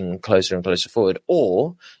edging closer and closer forward.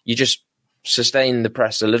 Or you just sustain the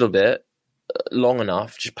press a little bit long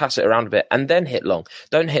enough, just pass it around a bit and then hit long.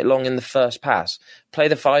 Don't hit long in the first pass. Play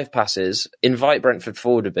the 5 passes, invite Brentford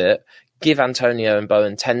forward a bit, give Antonio and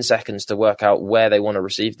Bowen 10 seconds to work out where they want to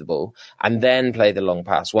receive the ball, and then play the long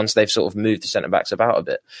pass once they've sort of moved the centre-backs about a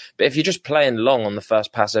bit. But if you're just playing long on the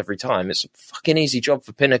first pass every time, it's a fucking easy job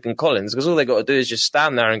for Pinnock and Collins, because all they've got to do is just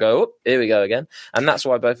stand there and go, oh, here we go again. And that's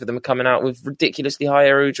why both of them are coming out with ridiculously high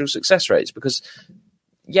aerial duel success rates, because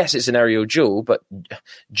yes, it's an aerial duel, but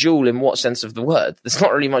duel in what sense of the word? There's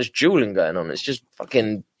not really much dueling going on. It's just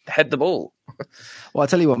fucking head the ball. Well, I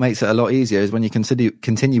tell you what makes it a lot easier is when you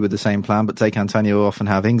continue with the same plan, but take Antonio off and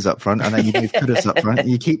have Ings up front, and then you move Kudus up front, and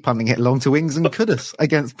you keep punting it long to Ings and Kudus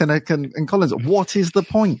against Pinnock and Collins. What is the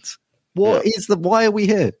point? Why are we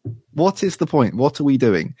here? What is the point? What are we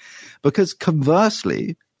doing? Because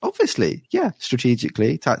conversely, obviously, yeah,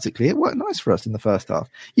 strategically, tactically, it worked nice for us in the first half.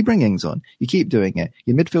 You bring Ings on, you keep doing it.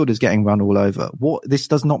 Your midfield is getting run all over. This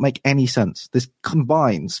does not make any sense. This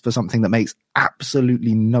combines for something that makes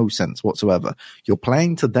absolutely no sense whatsoever. You're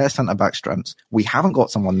playing to their centre-back strengths. We haven't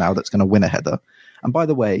got someone now that's going to win a header. And by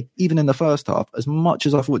the way, even in the first half, as much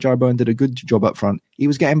as I thought Jarrod Bowen did a good job up front, he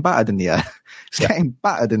was getting battered in the air. Getting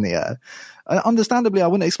battered in the air. Understandably, I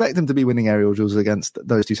wouldn't expect him to be winning aerial duels against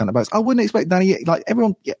those two centre-backs. I wouldn't expect Danny,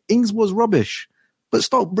 Ings was rubbish. But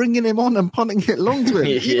stop bringing him on and punting it long to him.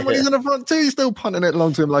 Even when he's in the front two, he's still punting it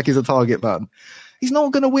long to him like he's a target man. He's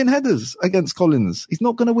not going to win headers against Collins. He's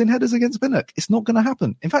not going to win headers against Pinnock. It's not going to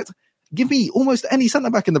happen. In fact, give me almost any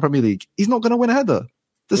centre-back in the Premier League. He's not going to win a header.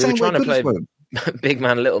 The same way Kudus won't. Big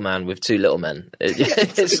man, little man with two little men.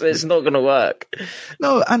 It's not going to work.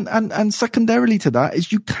 No, and secondarily to that is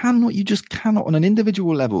you just cannot on an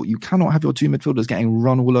individual level, you cannot have your two midfielders getting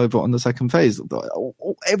run all over on the second phase.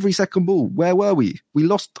 Every second ball, where were we? We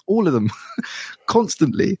lost all of them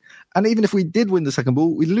constantly. And even if we did win the second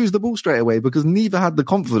ball, we'd lose the ball straight away because neither had the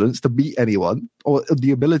confidence to beat anyone or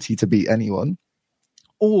the ability to beat anyone,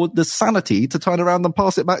 or the sanity to turn around and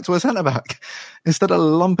pass it back to a centre-back instead of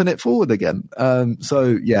lumping it forward again.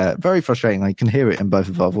 So, yeah, very frustrating. I can hear it in both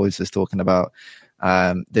of our voices talking about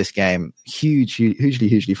this game.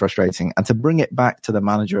 Hugely frustrating. And to bring it back to the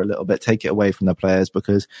manager a little bit, take it away from the players,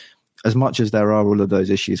 because as much as there are all of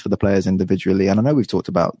those issues for the players individually, and I know we've talked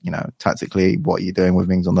about, tactically, what you're doing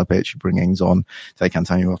with Ings on the pitch, you bring Ings on, take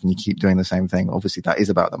Antonio off, and you keep doing the same thing. Obviously, that is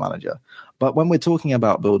about the manager. But when we're talking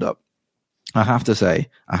about build-up, I have to say,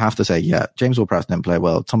 yeah, James Ward-Prowse didn't play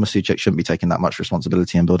well. Thomas Souček shouldn't be taking that much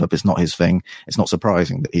responsibility in build-up. It's not his thing. It's not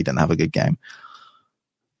surprising that he didn't have a good game.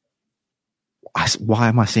 Why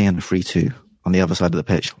am I seeing 3-2 on the other side of the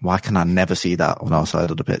pitch? Why can I never see that on our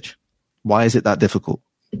side of the pitch? Why is it that difficult?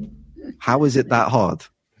 How is it that hard?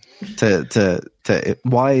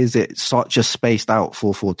 Why is it such a spaced out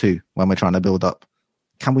 4-4-2 when we're trying to build up?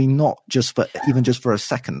 Can we not just for a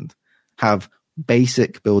second have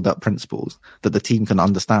basic build-up principles that the team can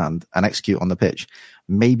understand and execute on the pitch?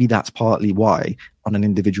 Maybe that's partly why on an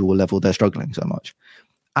individual level they're struggling so much.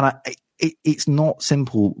 And it's not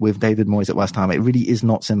simple with David Moyes at West Ham. It really is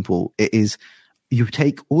not simple. It is, you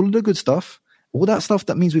take all of the good stuff, all that stuff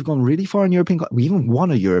that means we've gone really far in European, we even won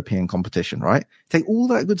a European competition, right? Take all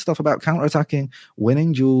that good stuff about counter-attacking,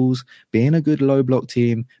 winning duels, being a good low block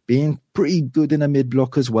team, being pretty good in a mid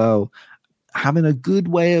block as well, having a good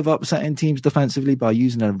way of upsetting teams defensively by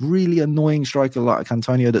using a really annoying striker like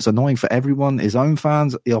Antonio that's annoying for everyone, his own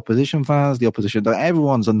fans, the opposition,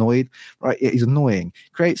 everyone's annoyed, right? He's annoying.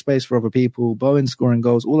 Create space for other people, Bowen scoring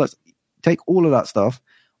goals, all that. Take all of that stuff.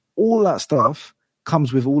 All that stuff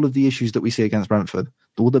comes with all of the issues that we see against Brentford,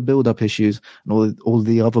 all the build-up issues and all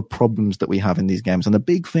the other problems that we have in these games. And the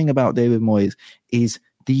big thing about David Moyes is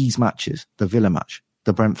these matches, the Villa match,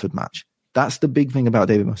 the Brentford match. That's the big thing about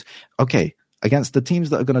David Moyes. Okay, against the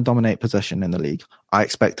teams that are going to dominate possession in the league, I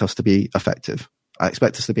expect us to be effective. I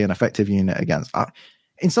expect us to be an effective unit against.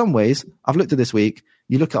 In some ways, I've looked at this week,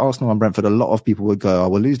 you look at Arsenal and Brentford, a lot of people would go,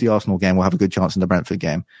 we'll lose the Arsenal game, we'll have a good chance in the Brentford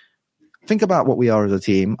game. Think about what we are as a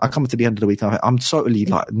team. I come to the end of the week, I'm totally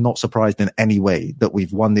not surprised in any way that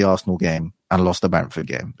we've won the Arsenal game and lost the Brentford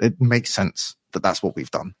game. It makes sense that that's what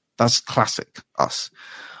we've done. That's classic us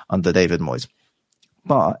under David Moyes.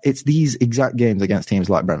 But it's these exact games against teams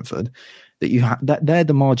like Brentford that they're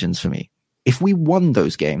the margins for me. If we won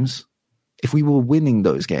those games, if we were winning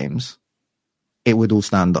those games, it would all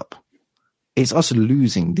stand up. It's us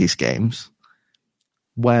losing these games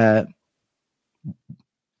where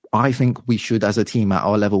I think we should, as a team at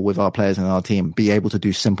our level with our players in our team, be able to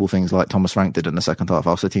do simple things like Thomas Frank did in the second half.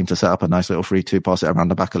 Ask the team to set up a nice little 3-2, pass it around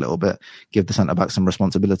the back a little bit, give the centre back some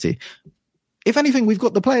responsibility. If anything, we've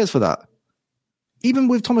got the players for that. Even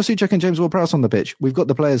with Thomas Souček and James Ward-Prowse on the pitch, we've got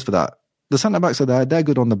the players for that. The centre backs are there; they're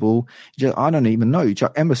good on the ball. I don't even know. You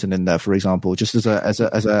chuck Emerson in there, for example, just as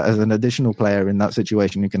an additional player in that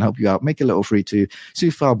situation who can help you out. Make a little 3-2.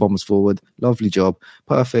 Soufal bombs forward. Lovely job.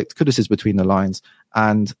 Perfect. Kudus is between the lines,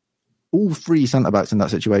 and all three centre backs in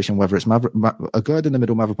that situation, whether it's Agurd in the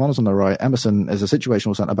middle, Mavropanos on the right, Emerson is a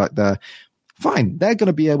situational centre back there. Fine, they're going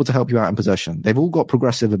to be able to help you out in possession. They've all got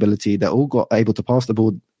progressive ability. They're all got able to pass the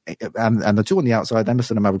ball. And the two on the outside,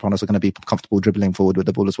 Emerson and Mavropanos, are going to be comfortable dribbling forward with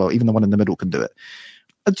the ball as well. Even the one in the middle can do it.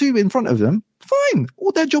 The two in front of them, fine.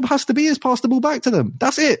 All their job has to be is pass the ball back to them.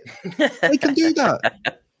 That's it. They can do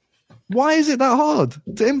that. Why is it that hard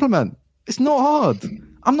to implement? It's not hard.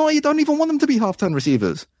 You don't even want them to be half-turn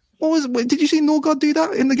receivers. Did you see Norgard do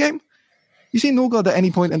that in the game? You see Norgard at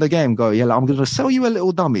any point in the game go, yeah, I'm going to sell you a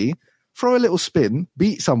little dummy, throw a little spin,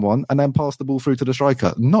 beat someone, and then pass the ball through to the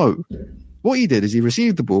striker? No. What he did is he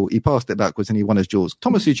received the ball, he passed it backwards, and he won his duels.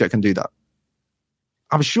 Thomas Souček can do that.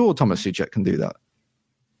 I'm sure Thomas Souček can do that.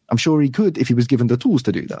 I'm sure he could if he was given the tools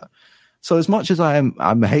to do that. So as much as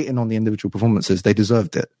I'm hating on the individual performances, they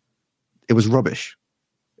deserved it. It was rubbish.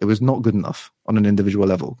 It was not good enough on an individual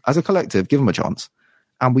level. As a collective, give them a chance.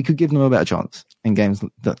 And we could give them a better chance in games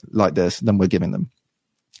like this than we're giving them.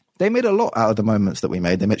 They made a lot out of the moments that we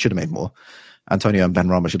made. They should have made more. Antonio and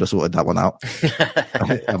Benrahma should have sorted that one out.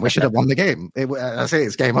 And we should have won the game. I say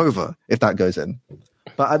it's game over if that goes in.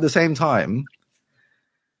 But at the same time,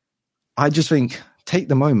 I just think take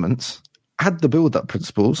the moments, add the build-up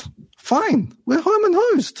principles. Fine. We're home and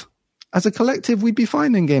host. As a collective, we'd be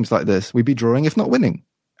fine in games like this. We'd be drawing, if not winning.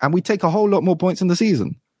 And we'd take a whole lot more points in the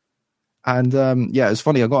season. And it's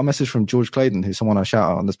funny. I got a message from George Claydon, who's someone I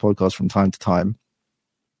shout out on this podcast from time to time,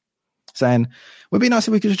 saying, would be nice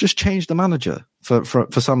if we could just change the manager for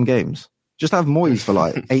some games. Just have Moyes for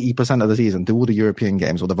like 80% of the season, do all the European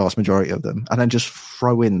games or the vast majority of them, and then just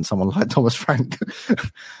throw in someone like Thomas Frank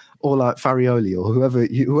or like Farioli or whoever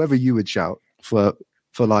you would shout for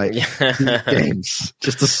like games,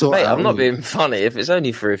 just to sort out. I'm not being funny. If it's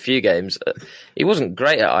only for a few games, he wasn't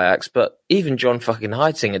great at Ajax, but even John fucking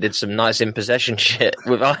Heitinga did some nice in possession shit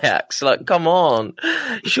with Ajax. Like, come on,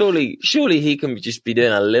 surely he can just be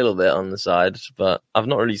doing a little bit on the side. But I've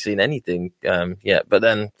not really seen anything yet. But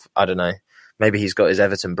then I don't know. Maybe he's got his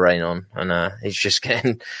Everton brain on and he's just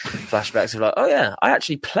getting flashbacks of like, oh yeah, I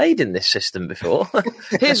actually played in this system before.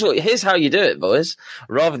 Here's how you do it, boys.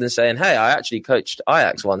 Rather than saying, hey, I actually coached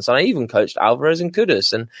Ajax once and I even coached Alvarez and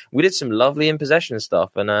Kudus and we did some lovely in possession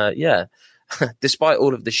stuff. And despite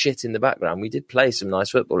all of the shit in the background, we did play some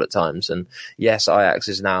nice football at times. And yes, Ajax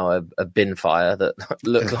is now a bin fire that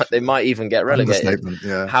look like they might even get relegated.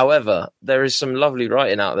 Yeah. However, there is some lovely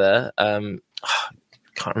writing out there.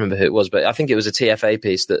 Can't remember who it was, but I think it was a TFA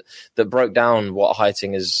piece that broke down what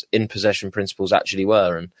Heitinga's in possession principles actually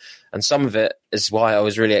were, and some of it is why I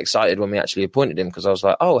was really excited when we actually appointed him, because I was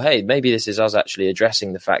like, oh hey, maybe this is us actually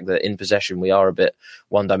addressing the fact that in possession we are a bit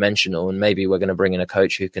one dimensional, and maybe we're going to bring in a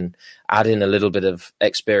coach who can add in a little bit of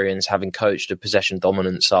experience, having coached a possession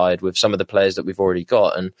dominant side with some of the players that we've already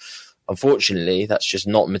got. And unfortunately, that's just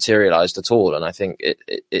not materialised at all. And I think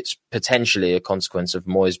it's potentially a consequence of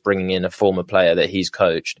Moyes bringing in a former player that he's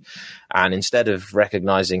coached. And instead of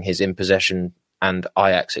recognising his in-possession and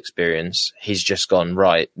Ajax experience, he's just gone,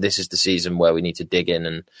 right, this is the season where we need to dig in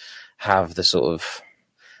and have the sort of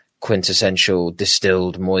quintessential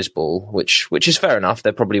distilled Moyes ball, which is fair enough.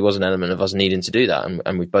 There probably was an element of us needing to do that.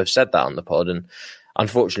 And we've both said that on the pod. And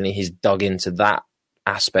unfortunately, he's dug into that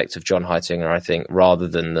aspect of John Heitinga, I think, rather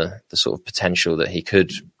than the sort of potential that he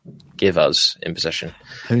could give us in possession.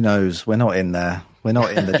 Who knows? We're not in there. We're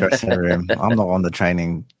not in the dressing room. I'm not on the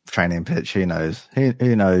training pitch. Who knows?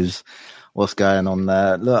 Who knows what's going on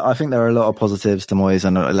there? Look, I think there are a lot of positives to Moyes,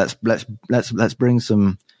 and let's bring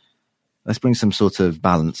some sort of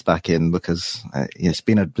balance back in, because it's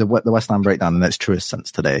been the West Ham breakdown in its truest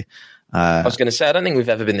sense today. I was going to say, I don't think we've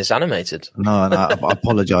ever been this animated. No, I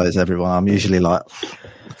apologise, everyone. I'm usually like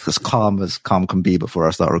as calm can be before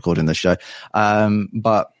I start recording this show.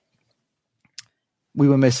 But we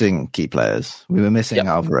were missing key players. We were missing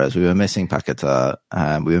Alvarez. We were missing Paquetá.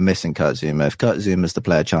 We were missing Kurt Zouma. If Kurt Zouma is the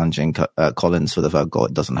player challenging Collins for the third goal,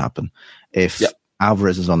 it doesn't happen. If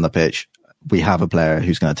Alvarez is on the pitch, we have a player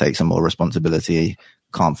who's going to take some more responsibility,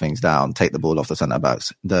 calm things down, take the ball off the centre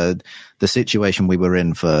backs. The situation we were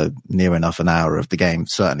in for near enough an hour of the game,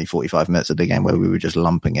 certainly 45 minutes of the game, where we were just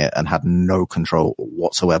lumping it and had no control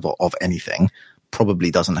whatsoever of anything,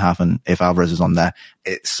 probably doesn't happen if Alvarez is on there.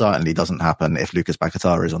 It certainly doesn't happen if Lucas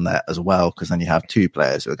Paquetá is on there as well, because then you have two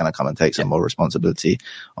players who are going to come and take some more responsibility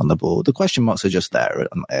on the ball. The question marks are just there.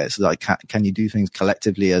 It's like, can you do things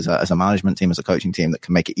collectively as a management team, as a coaching team, that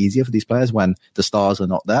can make it easier for these players when the stars are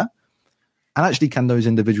not there? And actually, can those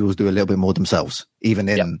individuals do a little bit more themselves, even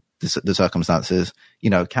in the circumstances? You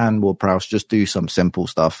know, can Ward-Prowse just do some simple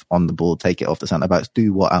stuff on the ball, take it off the centre-backs,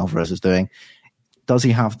 do what Alvarez is doing? Does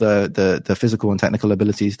he have the physical and technical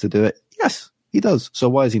abilities to do it? Yes, he does. So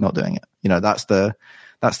why is he not doing it? You know, that's the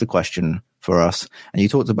question for us. And you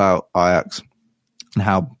talked about Ajax and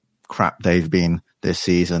how crap they've been this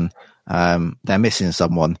season. They're missing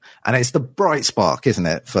someone, and it's the bright spark, isn't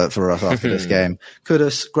it, for us after this game?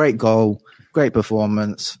 Kudus, great goal, great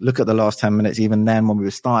performance. Look at the last 10 minutes. Even then, when we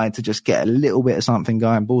were starting to just get a little bit of something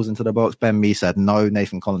going, balls into the box, Ben Mee said no,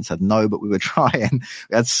 Nathan Collins said no, but we were trying.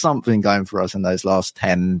 We had something going for us in those last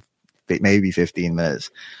 10, maybe 15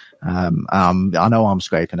 minutes. I know I'm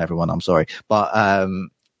scraping everyone, I'm sorry. But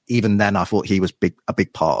even then, I thought he was a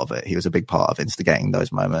big part of it. He was a big part of instigating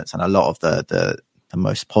those moments, and a lot of the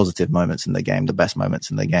most positive moments in the game, the best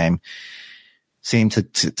moments in the game, seem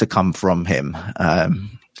to come from him.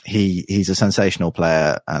 He's a sensational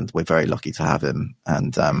player, and we're very lucky to have him.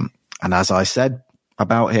 And as I said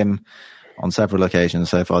about him on several occasions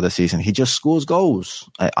so far this season, he just scores goals.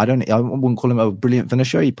 I wouldn't call him a brilliant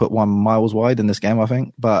finisher. He put one miles wide in this game, I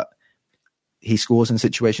think, but he scores in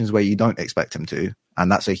situations where you don't expect him to,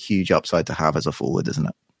 and that's a huge upside to have as a forward, isn't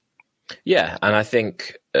it? Yeah, and I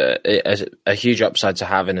think a huge upside to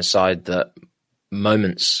have in a side that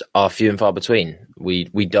moments are few and far between.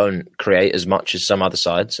 We don't create as much as some other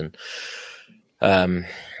sides, and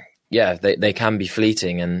they can be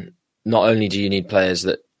fleeting. And not only do you need players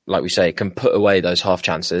that, like we say, can put away those half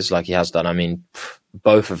chances like he has done. I mean,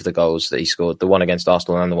 both of the goals that he scored, the one against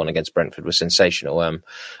Arsenal and the one against Brentford, were sensational.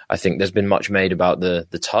 I think there's been much made about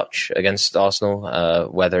the touch against Arsenal,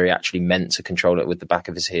 whether he actually meant to control it with the back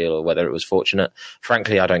of his heel or whether it was fortunate.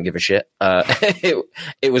 Frankly, I don't give a shit.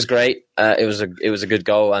 It was great. It was a good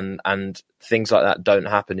goal, and things like that don't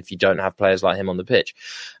happen if you don't have players like him on the pitch.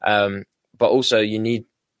 But also, you need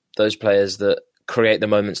those players that create the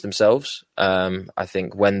moments themselves. I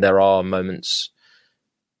think when there are moments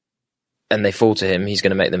and they fall to him, he's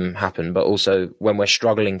going to make them happen. But also, when we're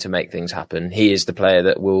struggling to make things happen, he is the player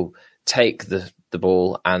that will take the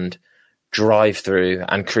ball and drive through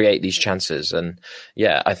and create these chances. And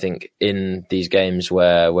yeah, I think in these games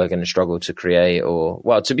where we're going to struggle to create,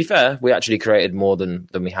 to be fair, we actually created more than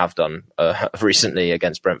we have done recently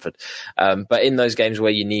against Brentford. But in those games where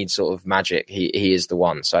you need sort of magic, he is the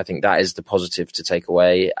one. So I think that is the positive to take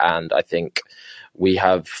away. And I think we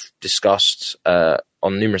have discussed on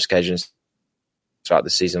numerous occasions throughout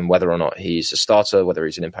the season whether or not he's a starter, whether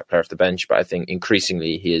he's an impact player off the bench. But I think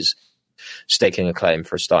increasingly he is staking a claim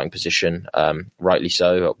for a starting position, rightly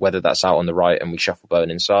so, whether that's out on the right and we shuffle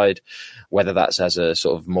Bowen inside, whether that's as a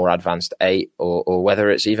sort of more advanced 8 or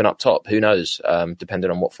whether it's even up top, who knows,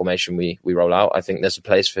 depending on what formation we roll out. I think there's a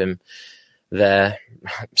place for him there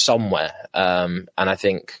somewhere. And I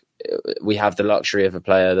think we have the luxury of a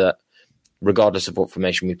player that, regardless of what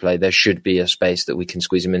formation we play, there should be a space that we can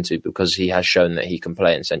squeeze him into, because he has shown that he can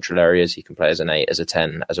play in central areas. He can play as an 8, as a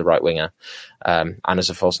 10, as a right winger, and as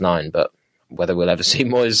a false 9. But whether we'll ever see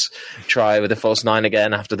Moyes try with a false 9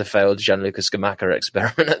 again after the failed Gianluca Scamacca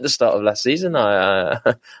experiment at the start of last season,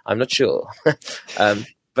 I'm not sure.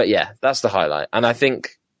 But yeah, that's the highlight. And I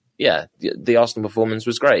think, yeah, the Arsenal performance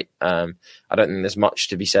was great. I don't think there's much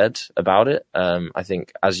to be said about it. I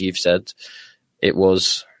think, as you've said, it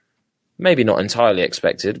was maybe not entirely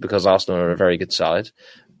expected, because Arsenal are a very good side.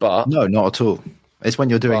 But no, not at all. It's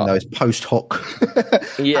when you're doing those post hoc.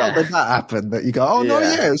 Yeah. How did that happen? That you go,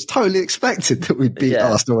 it was totally expected that we'd beat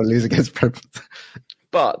Arsenal and lose against Brentford.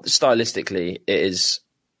 But stylistically, it is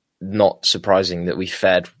not surprising that we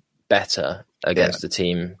fared better against a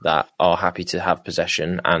team that are happy to have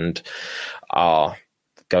possession and are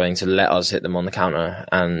going to let us hit them on the counter.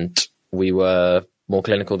 And we were more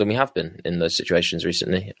clinical than we have been in those situations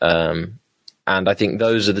recently. And I think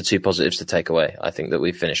those are the two positives to take away. I think that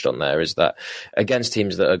we've finished on there, is that against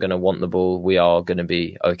teams that are going to want the ball, we are going to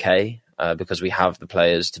be okay, because we have the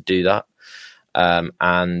players to do that.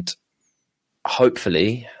 And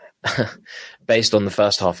hopefully, based on the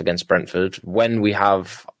first half against Brentford, when we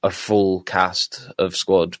have a full cast of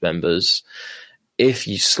squad members, if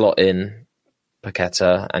you slot in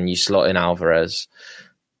Paquetá and you slot in Alvarez,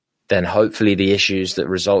 then hopefully the issues that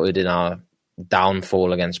resulted in our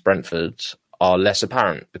downfall against Brentford are less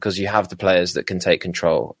apparent, because you have the players that can take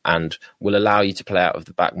control and will allow you to play out of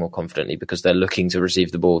the back more confidently because they're looking to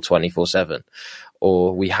receive the ball 24/7.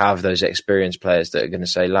 Or we have those experienced players that are going to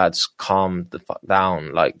say, lads, calm the fuck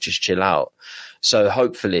down, like just chill out. So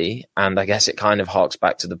hopefully, and I guess it kind of harks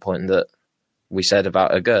back to the point that we said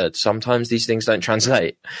about Agurd, sometimes these things don't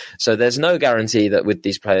translate. So there's no guarantee that with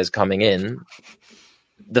these players coming in,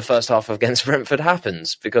 the first half against Brentford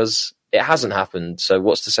happens, because it hasn't happened. So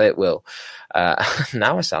what's to say it will?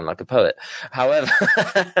 Now I sound like a poet. However,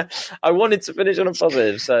 I wanted to finish on a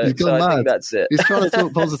positive, so I think that's it. He's trying to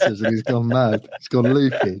talk positives and he's gone mad. He's gone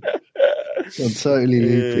loopy. He's gone totally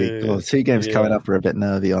loopy. Oh, 2 games coming up are a bit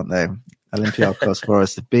nervy, aren't they? Olympiacos,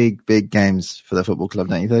 Forest, the big games for the football club,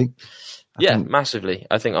 don't you think? I think massively.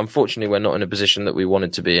 I think, unfortunately, we're not in a position that we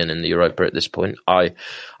wanted to be in the Europa at this point. I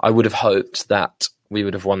would have hoped that we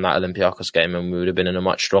would have won that Olympiacos game and we would have been in a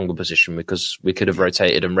much stronger position, because we could have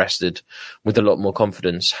rotated and rested with a lot more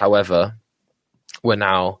confidence. However, we're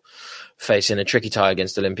now facing a tricky tie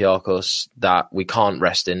against Olympiacos that we can't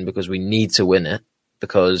rest in, because we need to win it,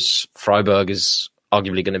 because Freiburg is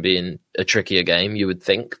arguably going to be in a trickier game, you would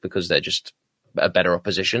think, because they're just a better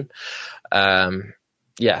opposition.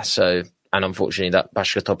 And unfortunately that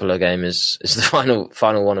Başakşehir game is the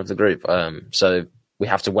final one of the group. So we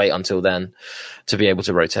have to wait until then to be able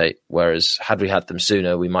to rotate. Whereas had we had them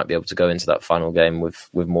sooner, we might be able to go into that final game with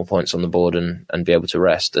more points on the board and be able to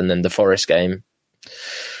rest. And then the Forest game,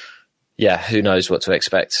 who knows what to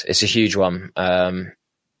expect? It's a huge one.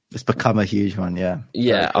 It's become a huge one, yeah.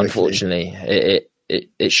 Yeah, unfortunately,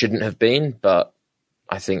 it shouldn't have been, but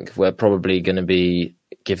I think we're probably going to be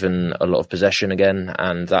given a lot of possession again,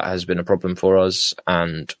 and that has been a problem for us.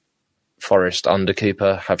 And Forest under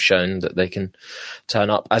Cooper have shown that they can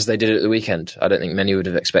turn up, as they did at the weekend. I don't think many would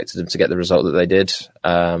have expected them to get the result that they did.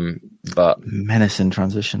 But menace in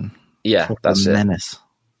transition. Yeah, that's it. Menace.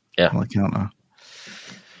 Yeah. On the counter.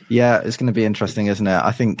 Yeah, it's going to be interesting, isn't it?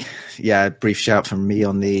 I think, brief shout from me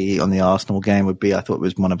on the Arsenal game would be, I thought it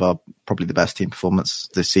was one of our probably the best team performance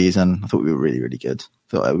this season. I thought we were really, really good. I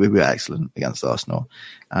thought we were excellent against Arsenal.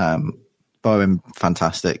 Bowen,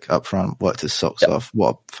 fantastic up front, worked his socks off.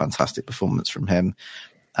 What a fantastic performance from him.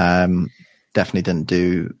 Definitely didn't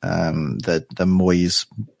do the Moyes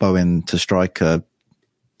Bowen to striker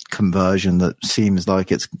conversion that seems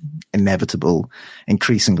like it's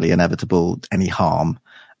increasingly inevitable, any harm.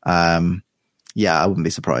 I wouldn't be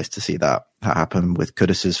surprised to see that happen with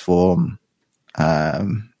Kudus's form,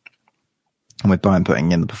 and with Bowen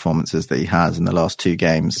putting in the performances that he has in the last 2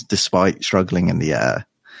 games, despite struggling in the air.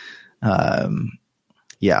 I'm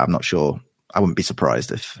not sure. I wouldn't be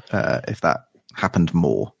surprised if that happened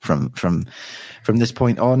more from this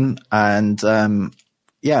point on. And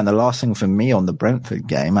and the last thing for me on the Brentford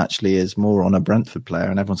game actually is more on a Brentford player,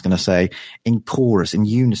 and everyone's going to say in chorus, in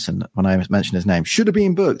unison, when I mention his name, should have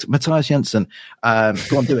been booked, Matthias Jensen.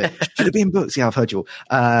 Go on, do it. Should have been booked. Yeah, I've heard you all.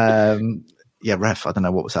 Ref, I don't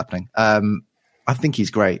know what was happening. I think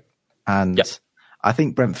he's great. And I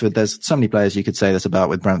think Brentford, there's so many players you could say this about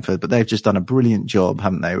with Brentford, but they've just done a brilliant job,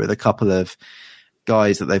 haven't they, with a couple of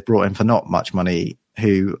guys that they've brought in for not much money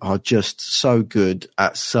who are just so good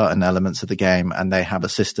at certain elements of the game, and they have a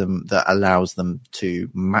system that allows them to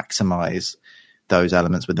maximize those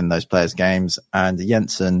elements within those players' games. And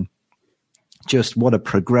Jensen, just what a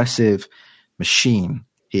progressive machine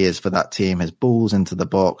he is for that team. His balls into the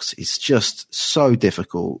box, he's just so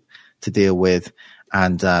difficult to deal with.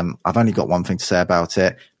 And I've only got one thing to say about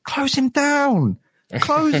it. Close him down.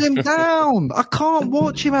 Close him down. I can't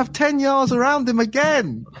watch him have 10 yards around him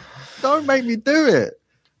again. Don't make me do it.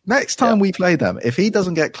 Next time we play them, if he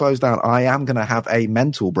doesn't get closed down, I am going to have a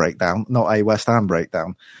mental breakdown, not a West Ham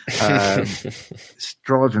breakdown. It's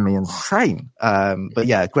driving me insane. But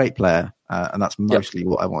yeah, great player. And that's mostly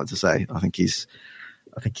what I wanted to say. I think he's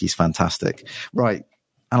fantastic. Right.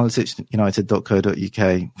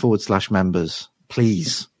 analyticsunited.co.uk/members.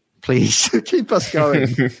 Please keep us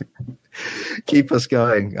going. Keep us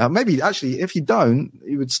going. Maybe actually, if you don't,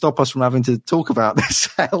 it would stop us from having to talk about this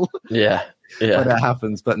hell. Yeah. When it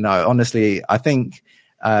happens. But no, honestly, I think,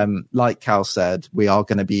 like Cal said, we are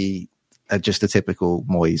going to be just a typical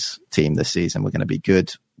Moyes team this season. We're going to be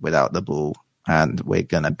good without the ball, and we're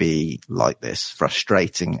going to be like this,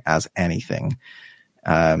 frustrating as anything,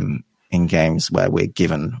 in games where we're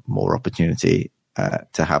given more opportunity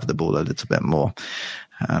to have the ball a little bit more.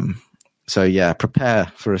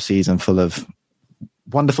 Prepare for a season full of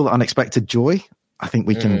wonderful, unexpected joy. I think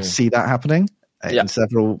we can see that happening in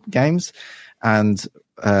several games. And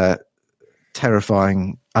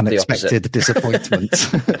terrifying, unexpected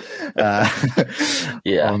disappointment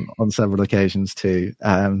on several occasions too.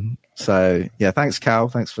 So yeah, thanks, Cal.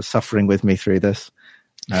 Thanks for suffering with me through this.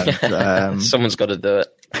 And, someone's got to do it.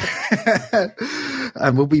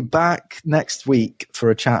 And we'll be back next week for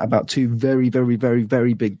a chat about two very, very, very,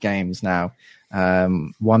 very big games now.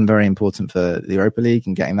 One very important for the Europa League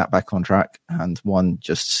and getting that back on track, and one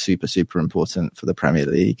just super, super important for the Premier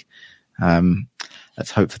League.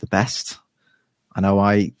 Let's hope for the best. I know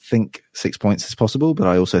I think 6 points is possible, but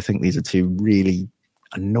I also think these are two really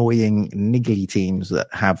annoying, niggly teams that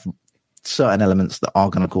have certain elements that are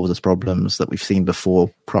going to cause us problems that we've seen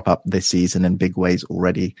before crop up this season in big ways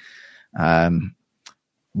already.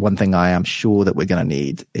 One thing I am sure that we're going to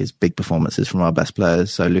need is big performances from our best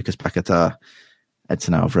players. So Lucas Paquetá,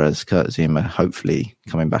 Edson Alvarez, Kurt Zouma, hopefully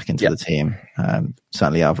coming back into the team.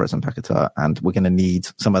 Certainly Alvarez and Paquetá. And we're going to need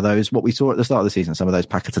some of those, what we saw at the start of the season, some of those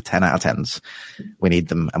Paquetá 10 out of 10s. We need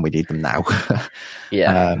them, and we need them now.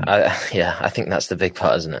 I think that's the big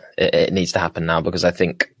part, isn't it? It needs to happen now, because I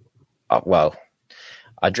think, I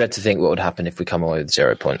dread to think what would happen if we come away with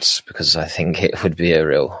 0 points, because I think it would be a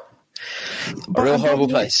real horrible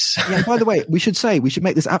place. Yeah, by the way, we should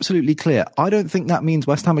make this absolutely clear. I don't think that means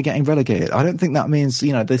West Ham are getting relegated. I don't think that means,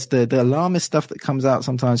 the alarmist stuff that comes out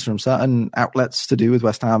sometimes from certain outlets to do with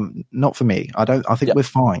West Ham. Not for me. I think we're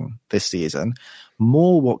fine this season.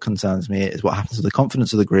 More what concerns me is what happens to the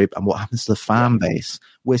confidence of the group and what happens to the fan base.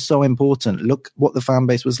 We're so important. Look what the fan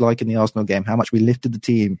base was like in the Arsenal game, how much we lifted the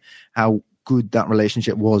team, how good that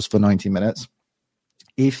relationship was for 90 minutes.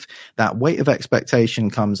 If that weight of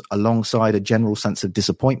expectation comes alongside a general sense of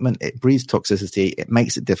disappointment, it breeds toxicity. It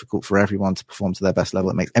makes it difficult for everyone to perform to their best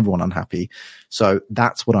level. It makes everyone unhappy. So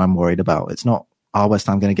that's what I'm worried about. It's not, are West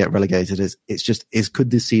Ham going to get relegated?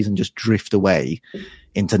 Could this season just drift away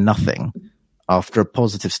into nothing after a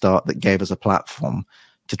positive start that gave us a platform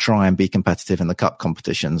to try and be competitive in the cup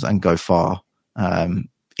competitions and go far on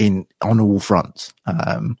all fronts?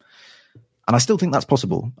 And I still think that's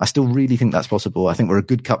possible. I still really think that's possible. I think we're a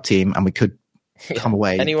good cup team, and we could come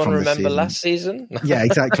away. Anyone from remember last season? Yeah,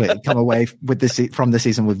 exactly. Come away from this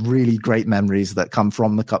season with really great memories that come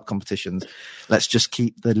from the cup competitions. Let's just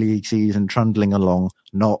keep the league season trundling along,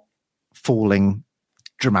 not falling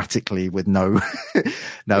dramatically with no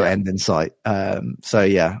end in sight.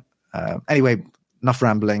 Anyway, enough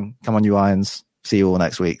rambling. Come on, you Irons. See you all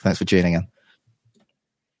next week. Thanks for tuning in.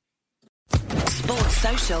 Sports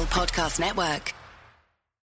Social Podcast Network.